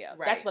scenario.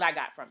 Right. That's what I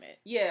got from it.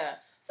 Yeah.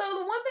 So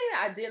the one thing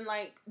that I didn't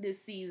like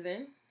this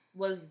season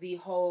was the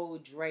whole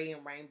Dre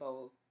and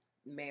Rainbow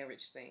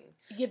marriage thing.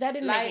 Yeah, that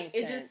didn't Like make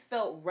any it sense. just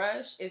felt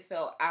rushed. It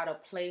felt out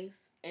of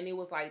place, and it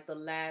was like the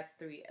last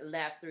three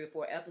or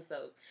four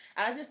episodes.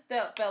 And I just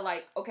felt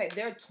like, okay,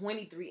 there are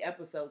 23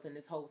 episodes in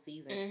this whole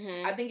season.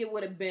 Mhm. I think it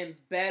would have been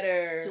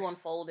better to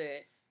unfold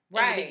it in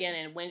Right. the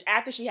beginning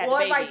after she had or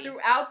the baby. like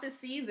throughout the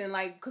season,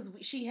 like because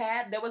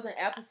there was an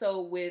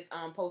episode with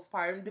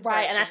postpartum depression,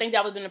 Right, and I think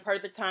that would have been the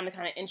perfect time to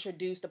kind of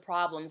introduce the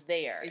problems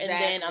there and then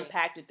Exactly.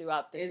 unpack it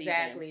throughout the season.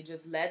 Exactly.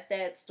 Just let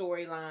that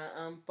storyline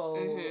unfold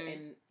Mhm.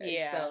 and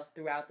Yeah. itself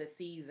throughout the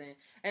season.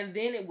 And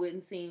then it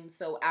wouldn't seem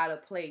so out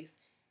of place.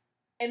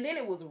 And then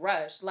it was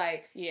rushed.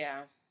 Like,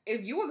 Yeah.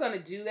 if you were going to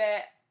do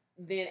that,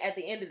 then at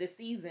the end of the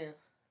season,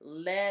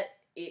 let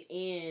it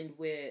end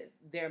with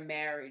their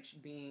marriage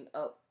being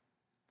up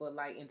for,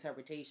 like,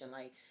 interpretation.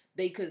 Like,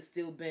 they could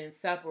still been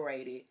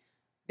separated.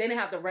 They didn't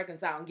have to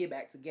reconcile and get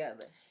back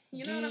together.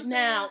 You know what I'm saying?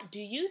 Now,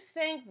 do you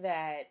think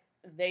that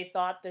they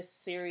thought this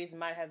series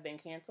might have been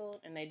canceled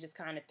and they just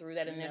kind of threw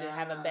that in there to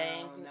have a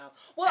bang? No.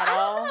 Well, at I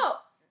all? don't know.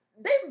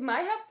 They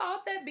might have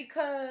thought that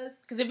because...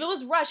 Because if it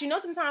was rushed, you know,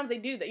 sometimes they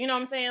do that. You know what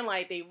I'm saying?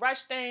 Like, they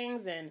rush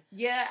things and...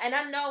 Yeah, and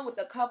I know with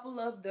a couple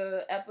of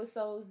the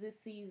episodes this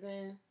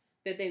season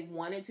that they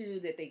wanted to,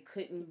 that they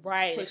couldn't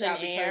Right, push they out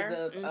couldn't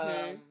because air.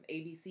 of Mhm.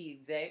 ABC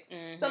execs.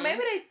 Mhm. So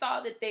maybe they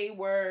thought that they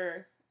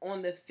were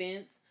on the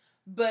fence,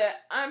 but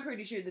I'm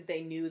pretty sure that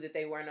they knew that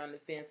they weren't on the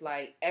fence.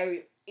 Like,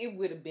 it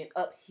would have been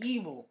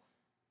upheaval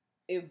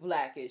if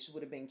Blackish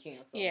would have been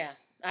canceled. Yeah,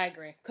 I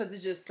agree. Because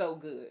it's just so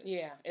good.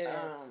 Yeah, it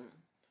is.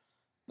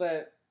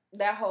 But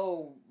that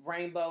whole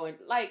Rainbow and,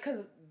 like,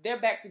 because they're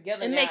back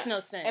together It now. makes no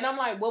sense. And I'm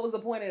like, what was the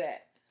point of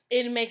that?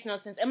 It makes no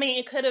sense. I mean,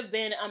 it could have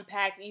been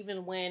unpacked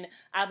even when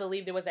I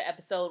believe there was an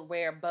episode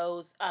where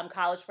Bo's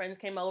college friends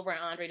came over and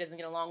Andre doesn't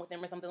get along with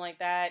him or something like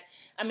that.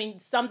 I mean,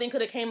 something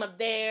could have came up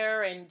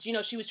there and, you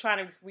know, she was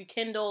trying to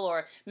rekindle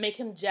or make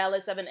him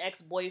jealous of an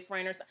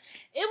ex-boyfriend or something.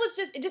 It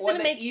just Or didn't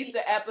the make...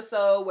 Easter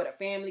episode where the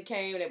family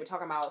came and they were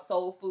talking about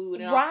soul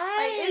food and all. Right.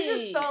 Like,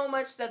 it's just so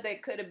much stuff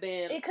that could have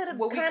been. It could have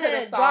what we kind could of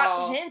have dropped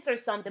saw. hints or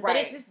something, Right.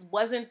 but it just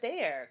wasn't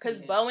there. Because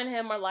Yeah. Bo and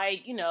him are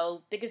like, you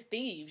know, thick as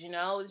thieves, you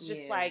know? It's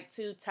just Yeah. like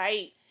too tight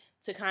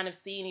to kind of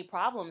see any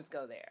problems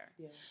go there.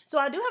 Yeah. So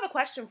I do have a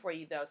question for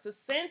you though. So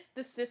since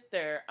the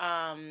sister,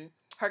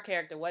 her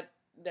character,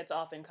 that's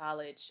off in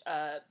college,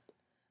 I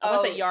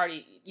want to say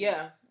Yardi.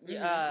 Yeah.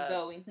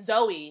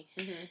 Zoe.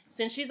 Mm-hmm.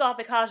 Since she's off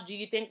at college, do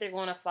you think they're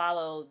going to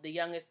follow the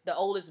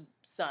oldest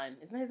son?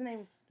 Isn't his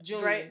name?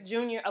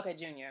 Junior. Okay,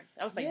 Junior.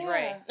 I was like Yeah.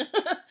 Dre.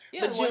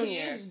 Yeah, But well, he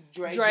Junior. is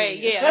Dre. Dre,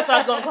 Jr. yeah, that's what I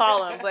was gonna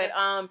call him. But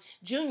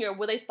Junior,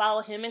 will they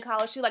follow him in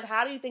college too? Like,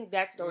 how do you think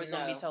that story's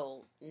gonna be No.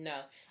 told?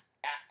 No.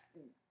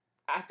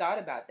 I thought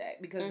about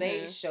that because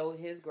they showed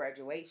his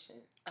graduation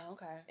Oh,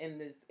 okay.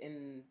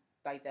 in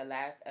like the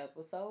last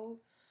episode.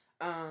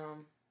 Or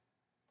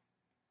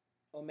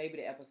maybe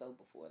the episode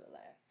before the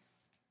last.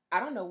 I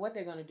don't know what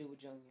they're gonna do with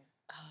Junior.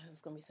 Oh,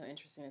 it's gonna be so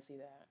interesting to see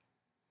that.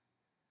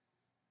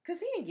 Cause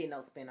he ain't getting no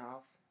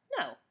spinoff.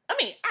 No, I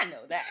mean I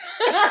know that.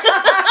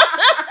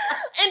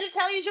 And to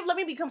tell you the truth, let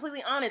me be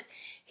completely honest.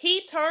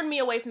 He turned me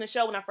away from the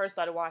show when I first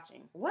started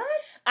watching. What?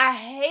 I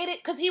hate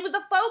it because he was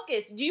the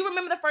focus. Do you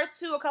remember the first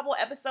a couple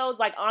episodes?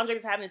 Like Andre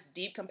was having this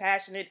deep,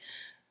 compassionate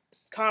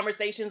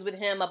conversations with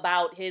him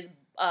about his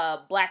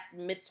black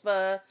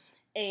mitzvah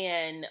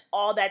and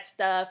all that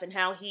stuff, and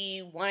how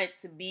he wanted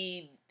to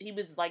be. He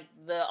was like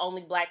the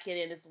only black kid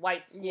in this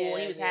white school.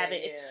 He was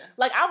having.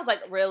 Like, I was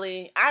like,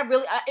 really?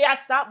 I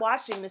stopped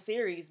watching the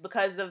series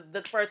because of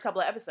the first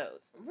couple of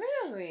episodes.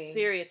 Really?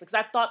 Seriously, because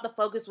I thought the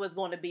focus was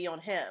going to be on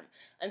him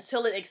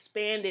until it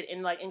expanded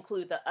and like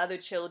included the other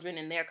children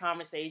and their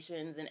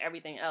conversations and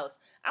everything else.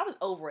 I was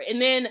over it.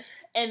 And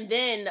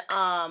then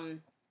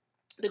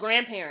the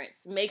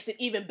grandparents makes it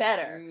even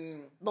better.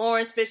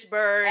 Lawrence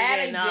Fishburne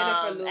Adding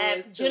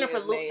and Jennifer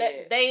Lewis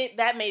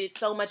that made it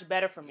so much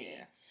better for me.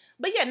 Yeah.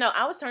 But yeah, no,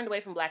 I was turned away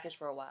from Blackish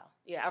for a while.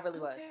 Yeah, I really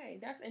was. Okay,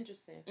 that's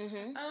interesting. Mm-hmm.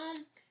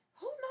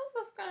 Who knows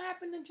what's gonna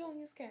happen to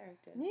Junior's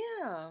character?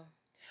 Yeah.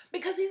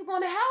 Because he's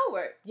going to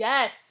Howard.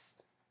 Yes.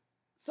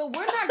 So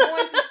we're not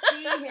going to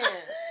see him.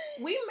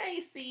 We may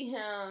see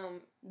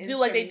him Do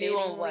like they do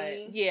on what?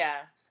 intermittently. Yeah.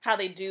 How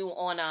they do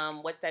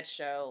on what's that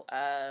show?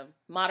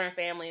 Modern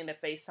Family and the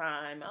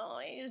FaceTime. Oh,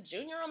 it's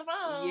Junior on the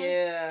phone.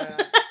 Yeah.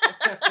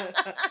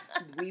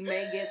 We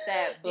may get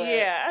that, but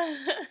yeah.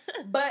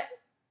 But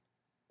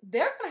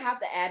they're gonna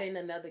have to add in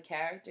another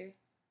character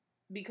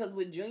because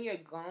with Junior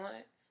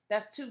gone,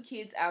 that's 2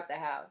 kids out the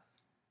house.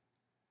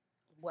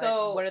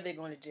 What are they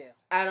going to do?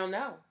 I don't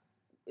know.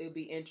 It'll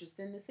be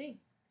interesting to see.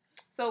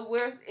 So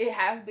it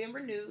has been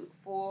renewed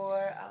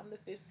for the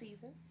 5th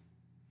season,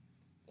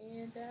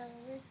 and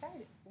we're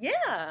excited.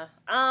 Yeah.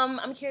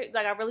 I'm curious.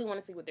 Like, I really want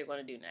to see what they're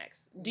going to do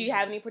next. Do you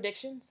have any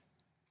predictions?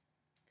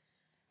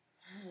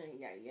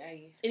 Yeah.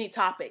 Any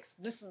topics?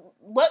 Just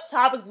what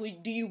topics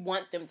do you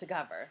want them to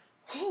cover?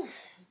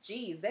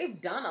 Jeez, they've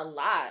done a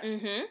lot.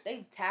 Mm-hmm.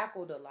 They've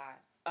tackled a lot.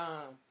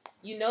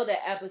 You know that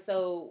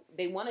episode,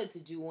 they wanted to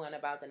do one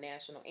about the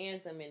national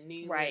anthem and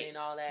Newman and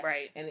all that.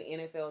 Right. And the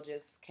NFL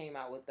just came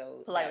out with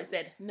those. Politely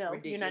said, no,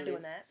 you're not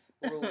doing that.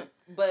 Rules.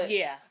 But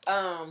yeah.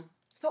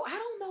 So I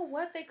don't know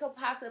what they could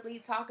possibly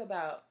talk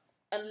about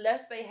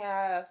unless they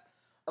have.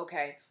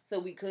 Okay, so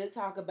we could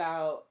talk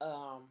about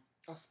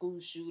a school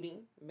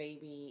shooting,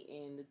 maybe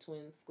in the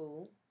twin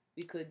school.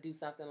 We could do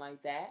something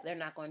like that. They're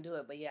not going to do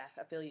it, but yeah,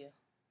 I feel you.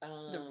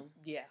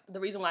 The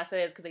reason why I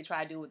say it is because they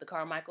tried to do it with the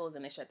Carmichaels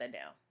and they shut that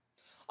down.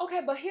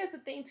 Okay, but here's the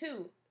thing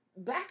too.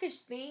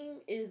 Blackish theme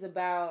is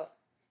about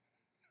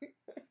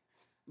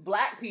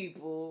black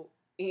people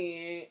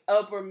in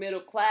upper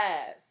middle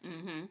class,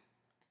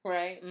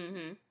 right?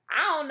 Mm-hmm.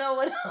 I don't know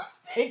what else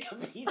they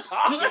could be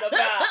talking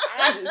about.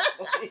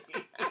 Honestly,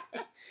 I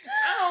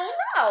don't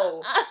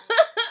know.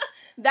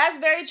 That's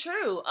very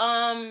true.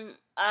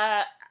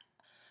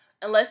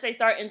 Unless they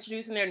start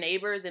introducing their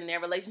neighbors and their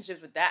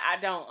relationships with that,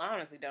 I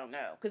honestly don't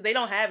know. Because they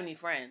don't have any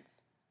friends,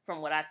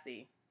 from what I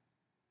see.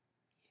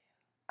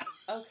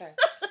 Okay.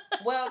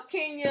 Well,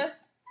 Kenya,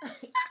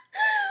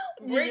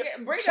 bring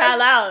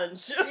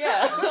Challenge.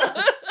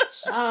 Yeah.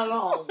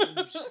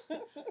 Challenge.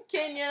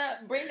 Kenya,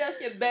 bring us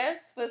your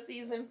best for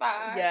season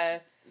 5.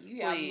 Yes.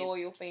 You have a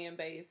loyal fan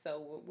base,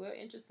 so we're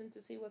interested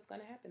to see what's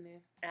going to happen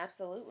there.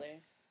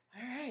 Absolutely.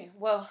 All right.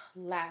 Well,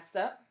 last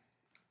up,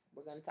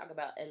 we're going to talk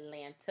about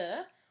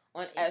Atlanta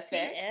on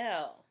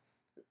FX.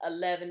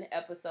 11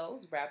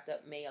 episodes wrapped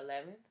up May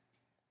 11th.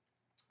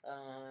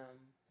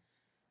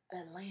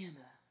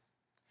 Atlanta.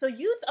 So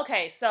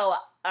all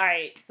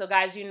right. So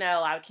guys,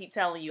 I keep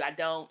telling you I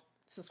don't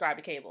subscribe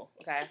to cable,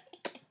 okay?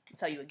 I'll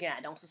tell you again,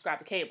 I don't subscribe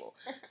to cable.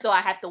 So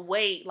I have to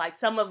wait, like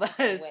some of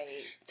us,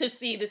 to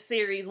see the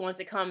series once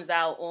it comes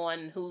out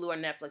on Hulu or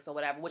Netflix or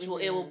whatever, which it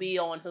will be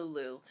on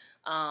Hulu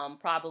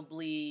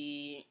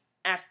probably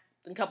after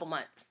a couple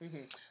months.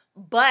 Mm-hmm.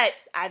 But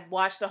I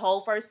watched the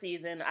whole first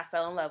season. I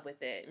fell in love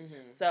with it.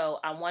 Mm-hmm. So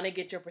I want to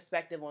get your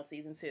perspective on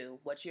season 2.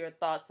 What your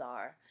thoughts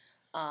are.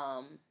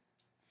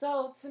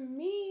 So to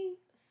me,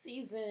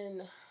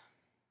 season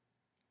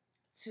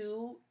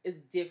 2 is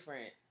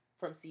different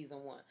from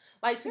season 1.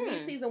 Like, to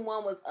me, season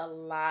 1 was a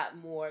lot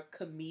more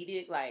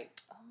comedic. Like,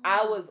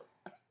 I was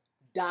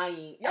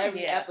dying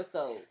every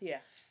episode. Yeah.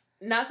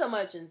 Not so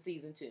much in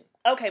season 2.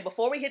 Okay,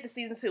 before we hit the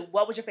season 2,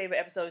 what was your favorite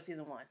episode of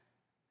season 1?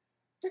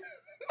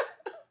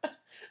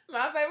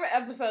 My favorite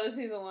episode of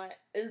season 1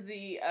 is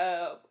the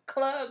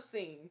club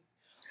scene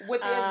with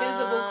the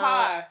invisible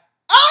car.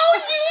 Oh,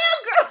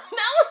 yeah, girl.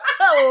 That was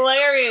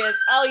hilarious.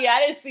 Oh, yeah, I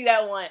didn't see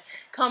that one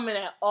coming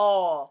at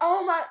all.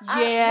 Oh, my.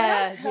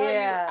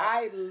 Yeah,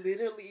 I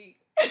literally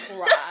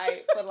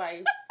cried for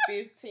like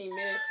 15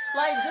 minutes.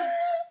 Like, just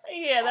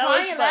Yeah, that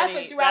crying, was laughing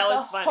funny. throughout That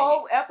was the funny.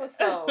 whole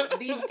episode.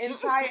 The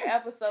entire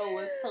episode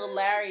was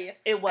hilarious.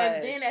 It was.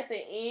 And then at the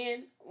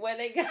end, when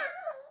they got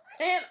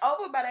ran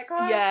over by that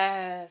car,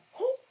 Yes.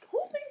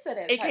 who thinks of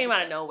that? It type came of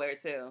out of stuff? nowhere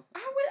too.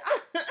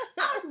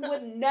 I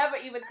would never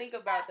even think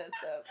about that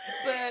stuff.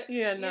 But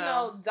Yeah, you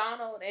know,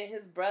 Donald and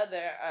his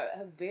brother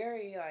are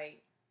very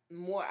like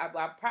more.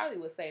 I probably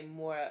would say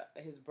more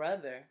his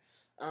brother.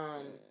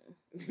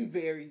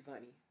 Very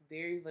funny.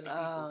 Very funny people.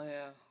 Oh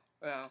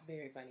yeah.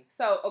 Very funny.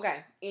 So,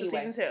 okay. Anyway. So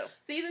season 2.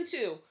 Season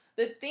 2.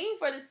 The theme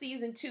for the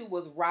season 2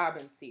 was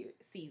Robin's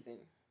season.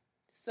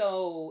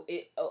 So,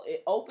 it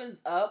opens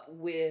up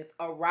with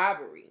a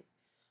robbery.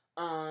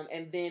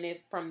 And then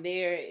from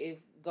there,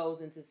 it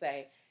goes into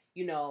say,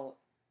 you know,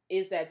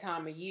 it's that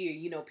time of year,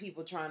 you know,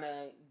 people trying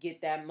to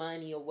get that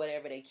money or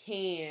whatever they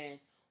can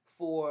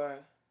for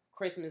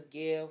Christmas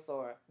gifts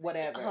or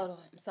whatever. Hold on.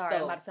 I'm sorry.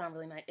 I'm about to sound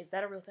really nice. Is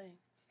that a real thing?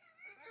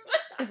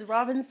 Is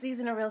Robin's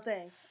season a real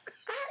thing?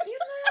 You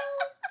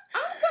know,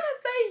 I'm gonna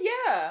say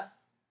yeah.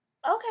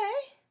 Okay.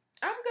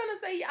 I'm gonna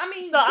say. I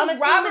mean, So I'm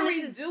assuming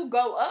robberies do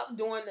go up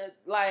during the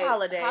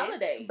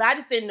holidays. But I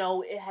just didn't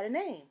know it had a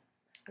name.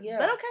 Yeah.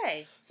 But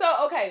okay.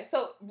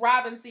 So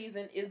Robin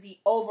season is the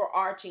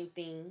overarching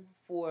theme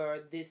for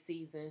this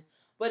season.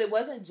 But it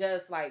wasn't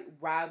just like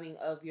robbing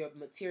of your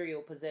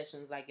material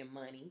possessions like your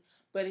money,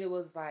 but it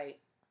was like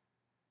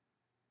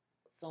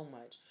so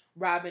much.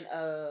 Robbing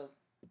of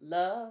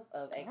love,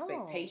 of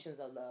expectations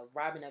of love,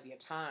 robbing of your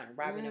time,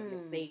 robbing of your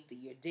safety,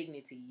 your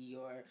dignity,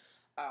 your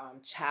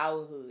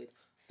childhood.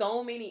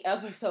 So many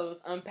episodes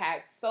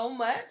unpacked so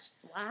much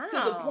to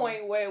the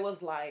point where it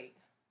was like,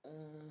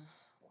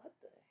 what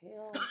the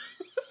hell?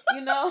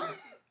 You know?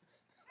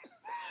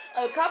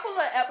 A couple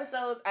of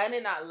episodes I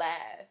did not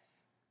laugh.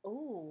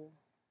 Ooh.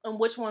 And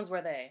which ones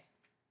were they?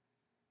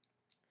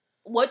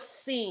 What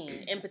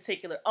scene in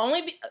particular?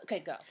 Okay,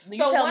 go. You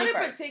so tell one me in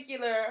first.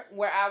 particular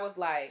where I was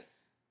like,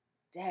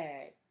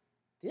 Dad,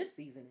 this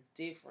season is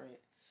different,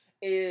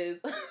 is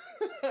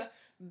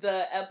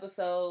the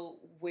episode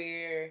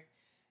where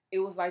it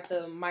was like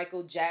the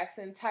Michael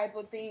Jackson type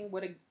of thing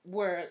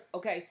where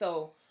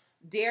so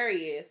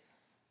Darius,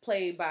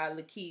 played by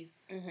Lakeith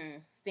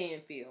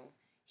Stanfield,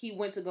 he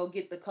went to go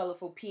get the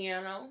colorful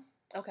piano.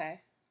 Okay.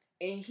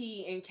 And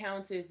he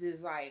encounters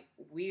this like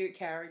weird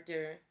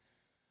character.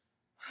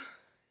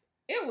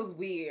 It was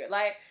weird.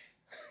 Like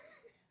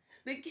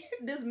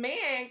this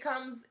man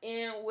comes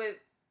in with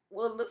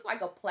what looks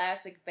like a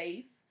plastic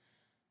face.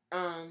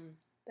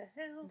 The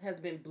hell? Has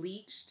been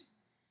bleached.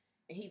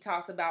 And he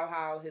talks about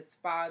how his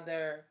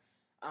father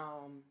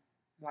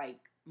like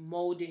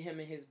molded him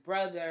and his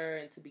brother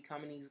into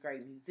becoming these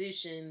great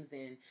musicians,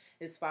 and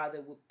his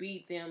father would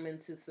beat them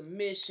into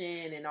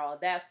submission and all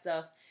that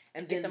stuff.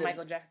 And Get then the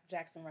Michael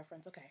Jackson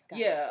reference. Okay.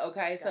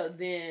 Okay. So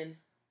then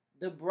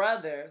the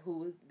brother,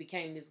 who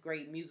became this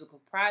great musical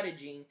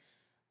prodigy,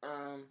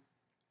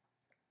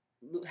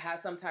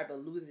 has some type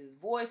of loses his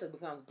voice or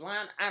becomes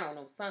blind. I don't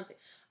know, something.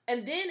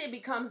 And then it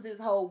becomes this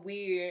whole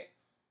weird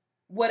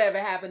whatever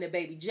happened to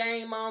Baby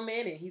Jane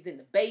moment, and he's in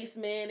the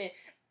basement,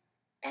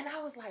 and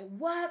I was like,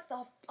 what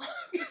the fuck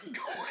is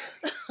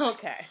going on?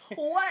 Okay.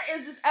 What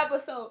is this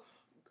episode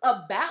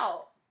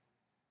about?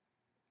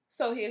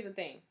 So here's the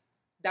thing.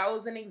 That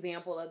was an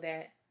example of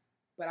that,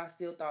 but I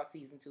still thought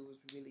season 2 was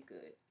really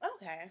good.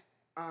 Okay.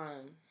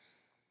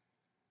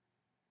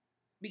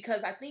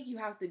 Because I think you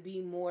have to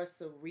be more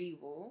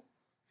cerebral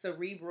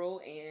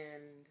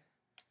and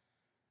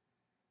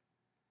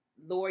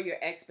lower your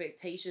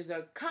expectations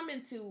or come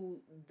into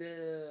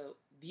the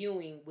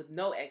viewing with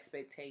no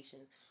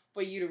expectations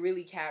for you to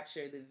really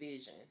capture the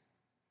vision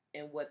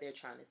and what they're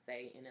trying to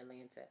say in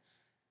Atlanta.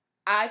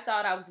 I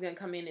thought I was going to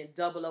come in and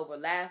double over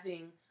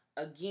laughing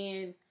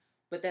again,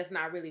 but that's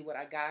not really what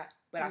I got.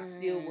 But I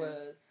still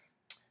was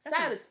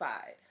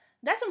satisfied.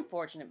 That's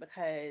unfortunate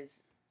because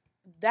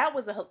that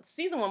was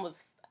season 1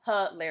 was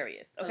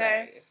hilarious.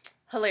 Okay,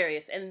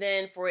 hilarious. And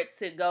then for it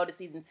to go to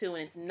season 2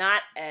 and it's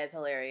not as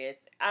hilarious,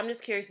 I'm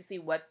just curious to see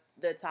what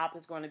the top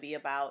is going to be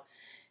about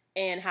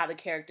and how the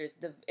characters.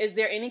 Is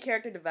there any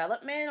character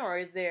development, or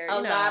is there a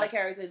lot of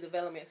character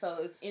development? So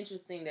it's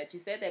interesting that you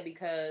said that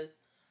because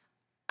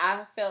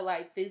I felt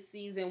like this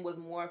season was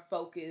more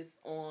focused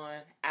on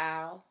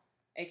Al,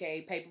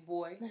 aka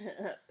Paperboy.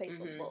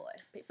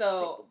 Paperboy.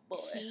 So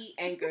he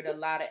anchored a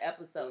lot of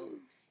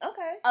episodes.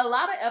 Okay. A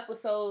lot of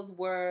episodes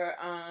were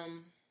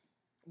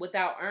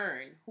without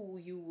Earn, who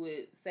you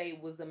would say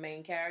was the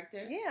main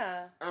character.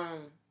 Yeah.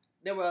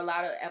 There were a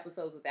lot of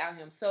episodes without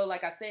him. So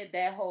like I said,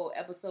 that whole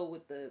episode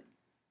with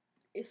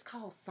it's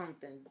called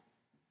something.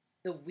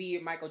 The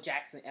weird Michael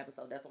Jackson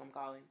episode, that's what I'm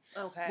calling.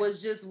 Okay.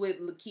 Was just with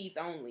Lakeith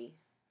only.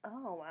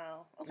 Oh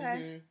wow.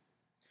 Okay.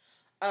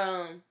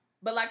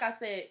 But like I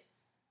said,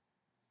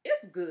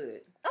 it's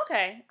good.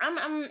 Okay.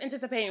 I'm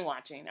anticipating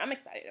watching. I'm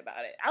excited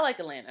about it. I like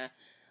Atlanta.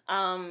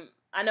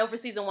 I know for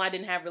season 1 I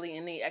didn't have really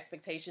any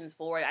expectations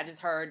for it. I just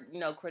heard,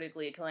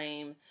 critically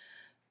acclaimed.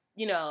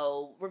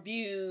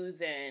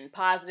 reviews and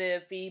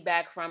positive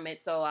feedback from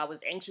it. So I was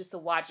anxious to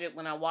watch it.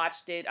 When I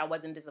watched it, I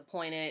wasn't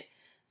disappointed.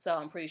 So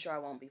I'm pretty sure I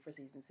won't be for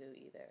season 2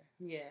 either.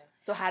 Yeah.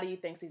 So how do you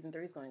think season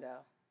 3 is going to go?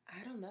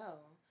 I don't know.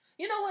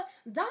 You know what?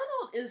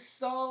 Donald is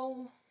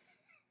so.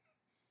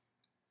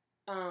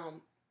 I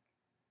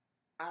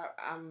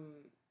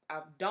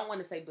don't want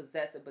to say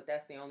possessive, but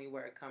that's the only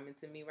word coming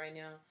to me right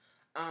now.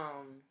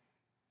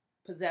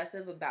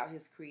 Possessive about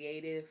his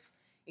creative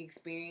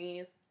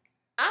experience.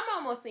 I'm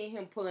almost seeing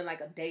him pulling like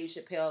a Dave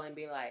Chappelle and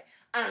being like,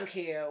 I don't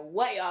care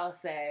what y'all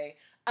say.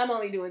 I'm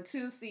only doing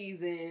 2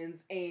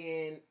 seasons,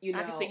 and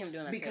I can see him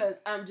doing that because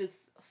too. I'm just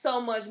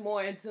so much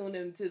more in tune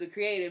into the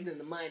creative than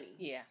the money.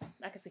 Yeah,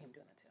 I can see him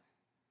doing that too.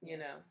 You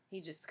know,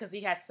 because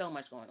he has so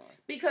much going on.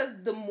 Because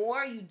the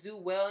more you do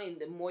well and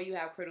the more you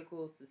have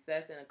critical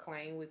success and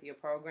acclaim with your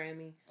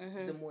programming,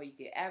 the more you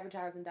get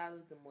advertising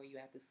dollars, the more you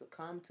have to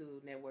succumb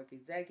to network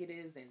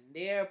executives and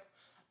their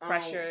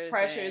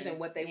pressures and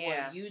what they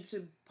want you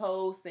to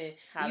post, and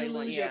how you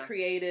lose your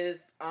creative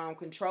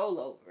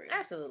control over it.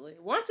 Absolutely.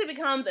 Once it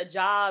becomes a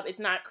job, it's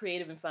not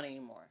creative and fun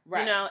anymore.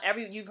 Right.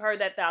 You've heard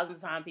that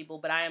thousands of times, people,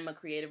 but I am a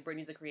creative,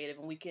 Brittany's a creative,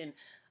 and we can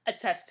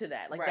attest to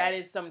that. That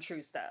is some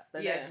true stuff.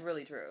 That's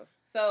really true.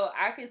 So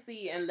I can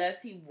see,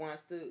 unless he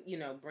wants to,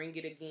 bring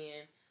it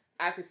again,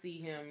 I could see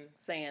him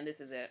saying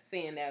this is it.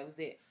 Saying that was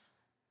it.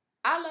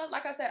 I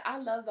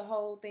love the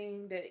whole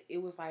thing that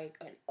it was like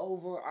an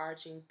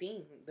overarching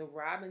theme. The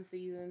Robin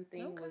season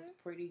thing was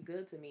pretty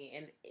good to me.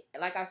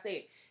 And like I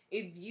said,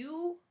 if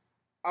you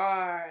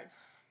are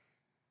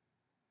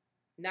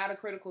not a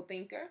critical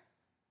thinker,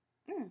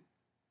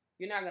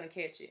 you're not going to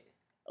catch it.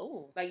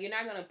 Oh. Like, you're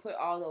not going to put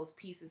all those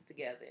pieces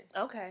together.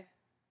 Okay.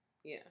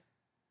 Yeah.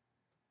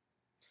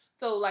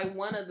 So, like,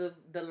 one of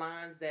the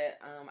lines that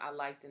I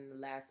liked in the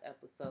last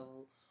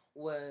episode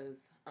was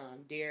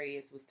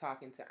Darius was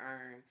talking to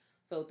Earn.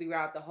 So,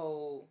 throughout the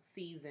whole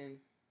season,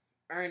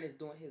 Earn is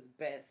doing his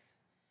best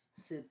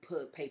to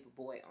put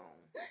Paperboy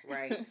on,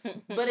 right?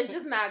 But it's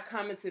just not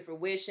coming to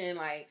fruition.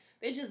 Like,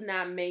 they're just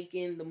not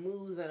making the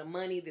moves or the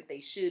money that they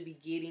should be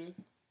getting.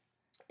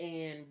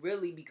 And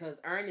really, because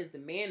Earn is the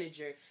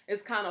manager,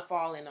 it's kind of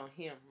falling on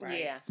him,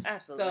 right? Yeah,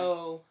 absolutely.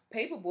 So,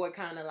 Paperboy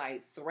kind of,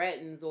 like,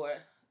 threatens or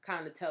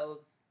kind of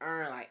tells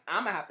Earn, like,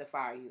 I'm going to have to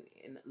fire you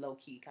in a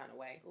low-key kind of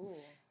way. Ooh.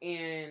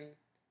 And,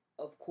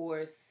 of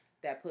course,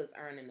 that puts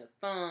Earn in a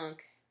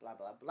funk, blah,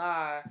 blah,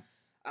 blah.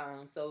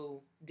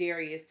 So,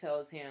 Darius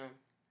tells him,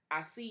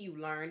 I see you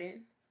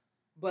learning,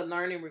 but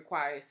learning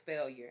requires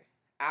failure.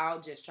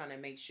 I'll just trying to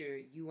make sure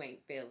you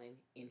ain't failing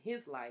in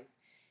his life.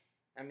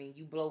 I mean,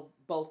 you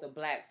both are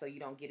black, so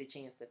you don't get a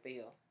chance to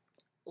fail.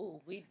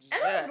 Ooh, and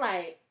I was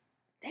like,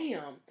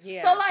 damn.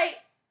 Yeah. So, like,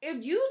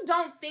 if you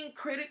don't think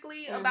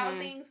critically about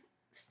things,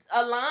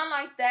 a line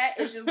like that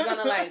is just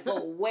gonna, like,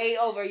 go way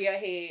over your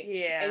head.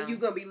 Yeah. And you're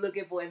gonna be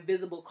looking for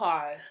invisible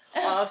cars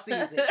all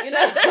season. You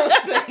know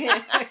what I'm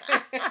saying?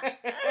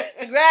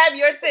 To grab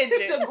your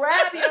attention. To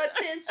grab your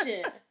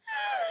attention.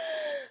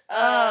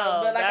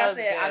 But like I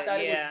said, I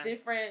thought it was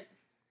different.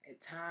 At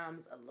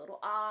times, a little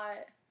odd.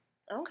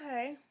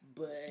 Okay.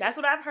 But that's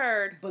what I've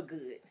heard. But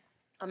good.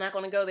 I'm not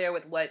going to go there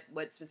with what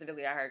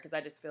specifically I heard, because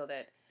I just feel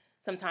that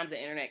sometimes the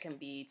internet can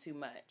be too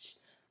much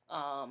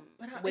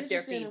with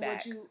their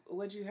feedback. In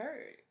what you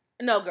heard.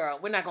 No, girl,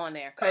 we're not going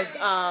there. Because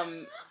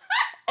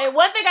and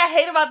one thing I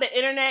hate about the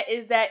internet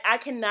is that I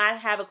cannot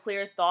have a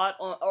clear thought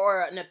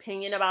or an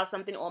opinion about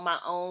something on my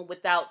own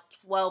without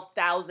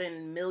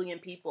 12,000 million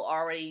people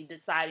already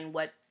deciding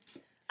what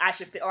I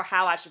should feel or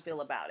how I should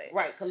feel about it.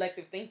 Right,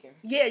 collective thinking.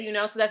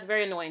 Yeah, so that's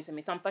very annoying to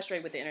me. So I'm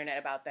frustrated with the internet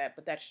about that,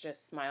 but that's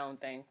just my own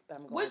thing that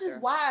I'm going Which is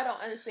why I don't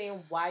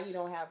understand why you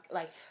don't have,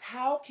 like,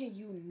 how can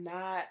you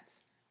not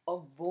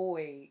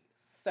avoid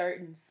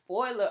certain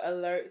spoiler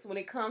alerts when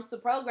it comes to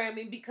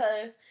programming?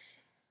 Because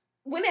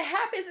when it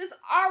happens, it's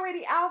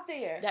already out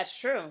there. That's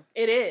true.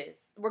 It is.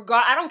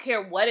 I don't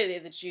care what it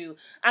is that you.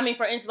 I mean,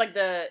 for instance, like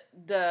the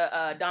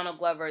Donald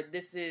Glover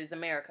 "This Is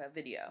America"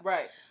 video.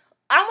 Right.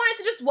 I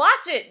wanted to just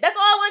watch it. That's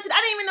all I wanted.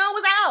 I didn't even know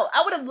it was out.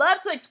 I would have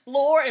loved to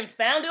explore and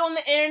found it on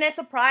the internet.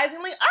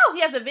 Surprisingly, oh,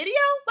 he has a video.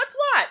 Let's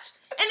watch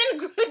and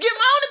then get my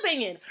own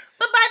opinion.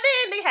 But by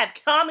then, they have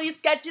comedy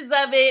sketches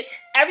of it.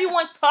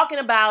 Everyone's talking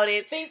about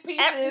it. Think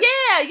pieces.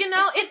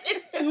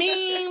 It's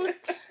memes.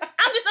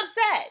 I'm just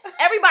upset.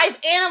 Everybody's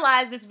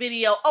analyzed this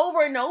video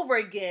over and over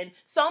again.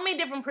 So many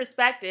different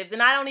perspectives,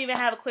 and I don't even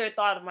have a clear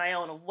thought of my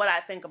own of what I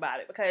think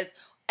about it because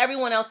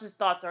everyone else's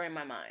thoughts are in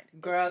my mind.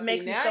 Girl,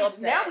 makes me so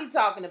upset. Now we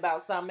talking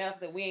about something else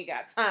that we ain't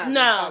got time.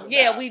 No,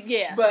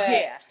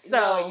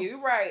 So you're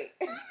right.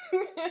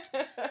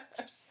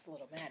 I'm just a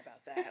little mad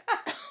about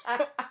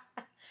that.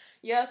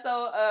 Yeah,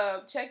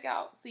 so check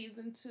out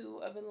season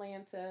 2 of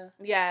Atlanta.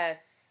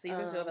 Yes,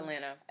 season 2 of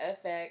Atlanta.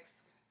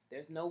 FX.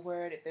 There's no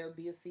word if there'll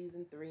be a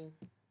season 3.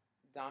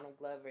 Donald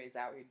Glover is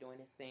out here doing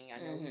his thing. I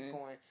know he's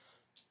going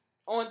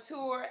on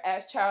tour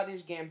as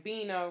Childish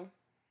Gambino.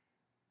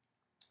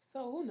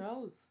 So who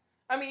knows?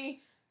 I mean,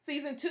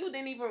 season 2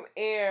 didn't even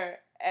air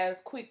as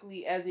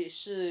quickly as it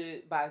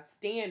should by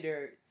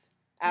standards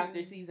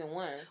after season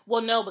 1.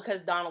 Well, no, because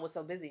Donald was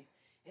so busy.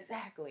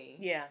 Exactly.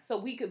 Yeah. So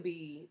we could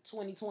be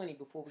 2020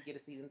 before we get a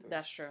season 3.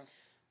 That's true.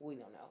 We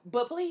don't know.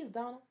 But please,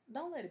 Donald,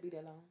 don't let it be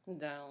that long.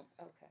 Don't.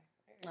 Okay.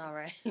 All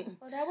right.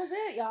 Well, that was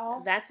it,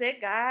 y'all. That's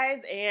it,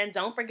 guys. And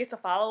don't forget to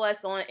follow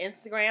us on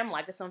Instagram,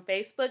 like us on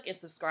Facebook, and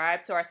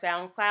subscribe to our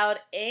SoundCloud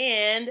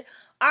and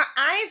our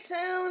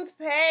iTunes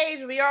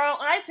page. We are on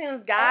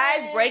iTunes,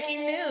 guys.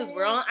 Breaking news.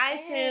 We're on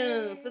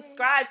iTunes.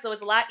 Subscribe so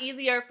it's a lot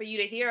easier for you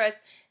to hear us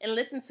and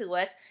listen to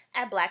us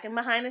at Black and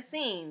Behind the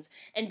Scenes.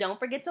 And don't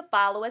forget to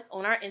follow us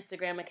on our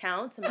Instagram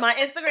account. My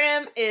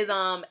Instagram is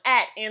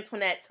at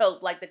Antoinette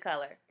Taupe, like the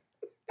color.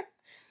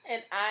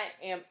 And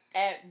I am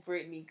at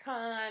Brittany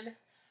Kahn.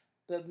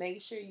 But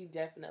make sure you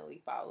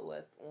definitely follow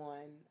us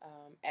on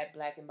at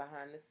Black and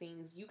Behind the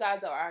Scenes. You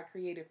guys are our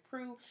creative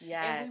crew.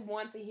 Yes. And we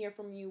want to hear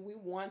from you. We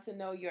want to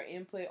know your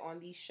input on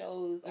these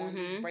shows, on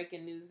these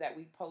breaking news that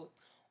we post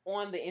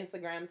on the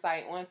Instagram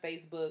site, on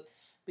Facebook,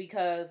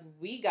 because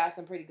we got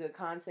some pretty good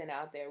content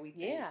out there, we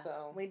think. Yeah,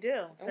 so we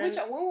do. And we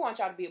want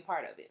y'all to be a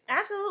part of it.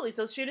 Absolutely.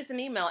 So shoot us an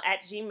email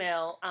at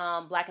Gmail,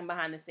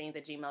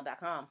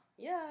 blackandbehindthescenes@gmail.com.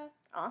 Yeah.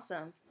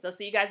 Awesome. So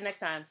see you guys next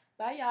time.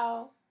 Bye,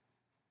 y'all.